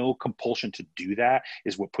there's no compulsion to do that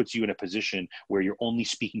is what puts you in a position where you're only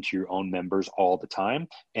speaking to your own members all the time.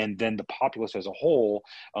 And then the populace as a whole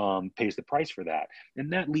pays the price for that.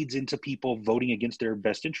 And that leads into people voting against their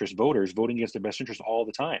best interest, voters voting against their best interest all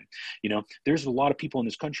the time. There's a lot of people in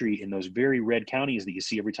this country in those very red counties that you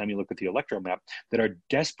see every time you look at the electoral map that are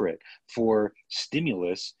desperate for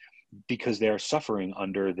stimulus because they are suffering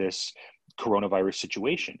under this coronavirus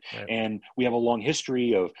situation. Right. And we have a long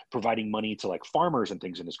history of providing money to like farmers and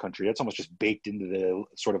things in this country. That's almost just baked into the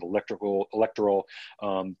sort of electoral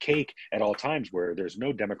cake at all times, where there's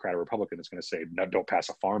no Democrat or Republican that's going to say, no, don't pass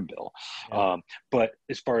a farm bill. Yeah. But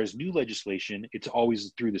as far as new legislation, it's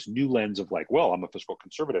always through this new lens of like, well, I'm a fiscal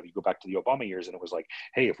conservative. You go back to the Obama years and it was like,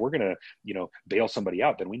 hey, if we're going to, bail somebody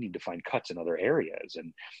out, then we need to find cuts in other areas.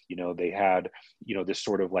 And, they had, this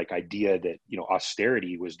sort of like idea that,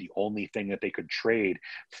 austerity was the only thing that they could trade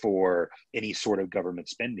for any sort of government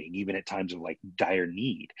spending, even at times of like dire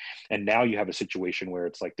need. And now you have a situation where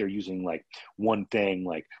it's like they're using like one thing,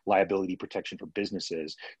 like liability protection for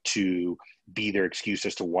businesses, to be their excuse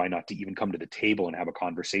as to why not to even come to the table and have a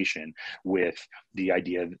conversation with the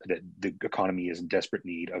idea that the economy is in desperate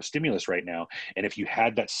need of stimulus right now. And if you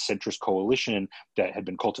had that centrist coalition that had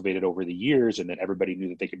been cultivated over the years and that everybody knew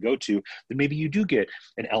that they could go to, then maybe you do get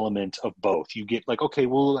an element of both. You get like, okay,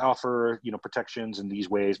 we'll offer, protections in these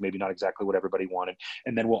ways, maybe not exactly what everybody wanted.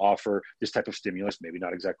 And then we'll offer this type of stimulus, maybe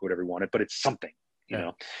not exactly what everyone wanted, but it's something, you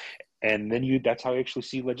know? And then that's how you actually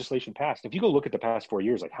see legislation passed. If you go look at the past 4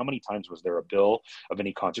 years, like how many times was there a bill of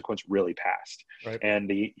any consequence really passed? Right. And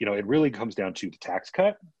it really comes down to the tax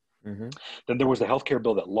cut. Mm-hmm. Then there was the healthcare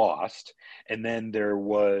bill that lost. And then there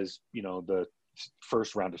was, the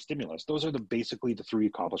first round of stimulus. Those are basically the three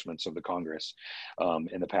accomplishments of the Congress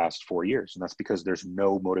in the past 4 years. And that's because there's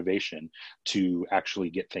no motivation to actually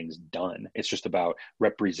get things done. It's just about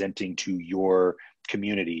representing to your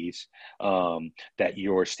communities that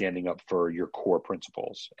you're standing up for your core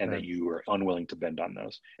principles and that you are unwilling to bend on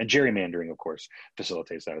those. And gerrymandering, of course,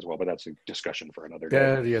 facilitates that as well. But that's a discussion for another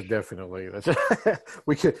day. Yeah, definitely.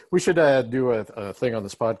 We should do a thing on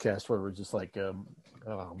this podcast where we're just like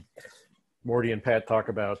Morty and Pat talk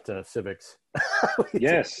about civics.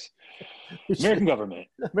 Yes. American government.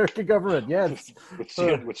 American government, yes. with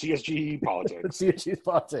CSG Politics. CSG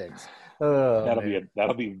Politics.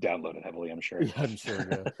 That'll be downloaded heavily, I'm sure. Yeah, I'm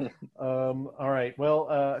sure. Yeah. All right. Well,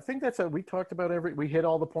 I think that's we talked about we hit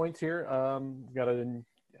all the points here. I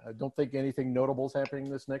don't think anything notable is happening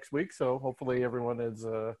this next week, so hopefully everyone is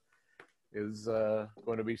going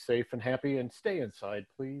to be safe and happy, and stay inside,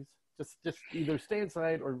 please. Just either stay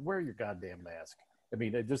inside or wear your goddamn mask. I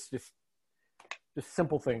mean, just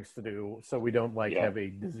simple things to do so we don't have a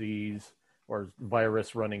disease or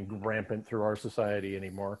virus running rampant through our society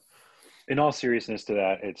anymore. In all seriousness to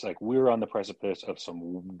that, it's like we're on the precipice of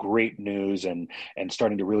some great news and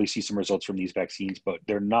starting to really see some results from these vaccines, but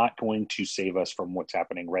they're not going to save us from what's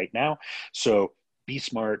happening right now. So be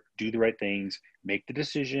smart, do the right things, make the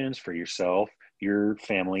decisions for yourself, your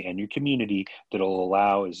family, and your community that'll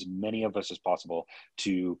allow as many of us as possible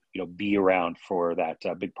to, be around for that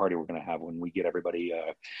big party we're going to have when we get everybody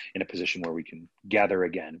in a position where we can gather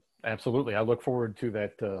again. Absolutely. I look forward to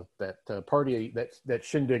that party, that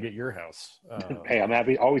shindig at your house. Hey, I'm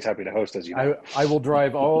always happy to host, as you know. I will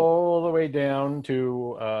drive all the way down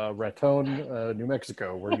to Raton, New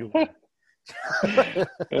Mexico, where you live.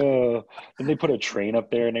 And they put a train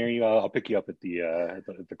up there near you. I'll pick you up at the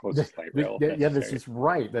closest light rail. This is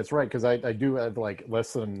right. That's right. Because I do have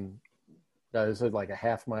less than. I said a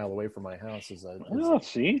half mile away from my house is a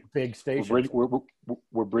big station.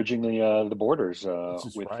 We're bridging the borders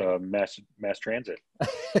with right. mass transit.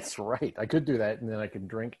 That's right. I could do that, and then I can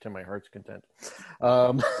drink to my heart's content.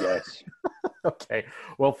 Yes. Okay.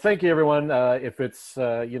 Well, thank you, everyone. If it's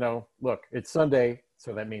look, it's Sunday,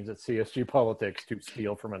 so that means it's CSG Politics to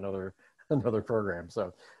steal from another program.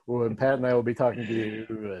 So Pat and I will be talking to you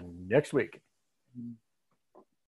next week.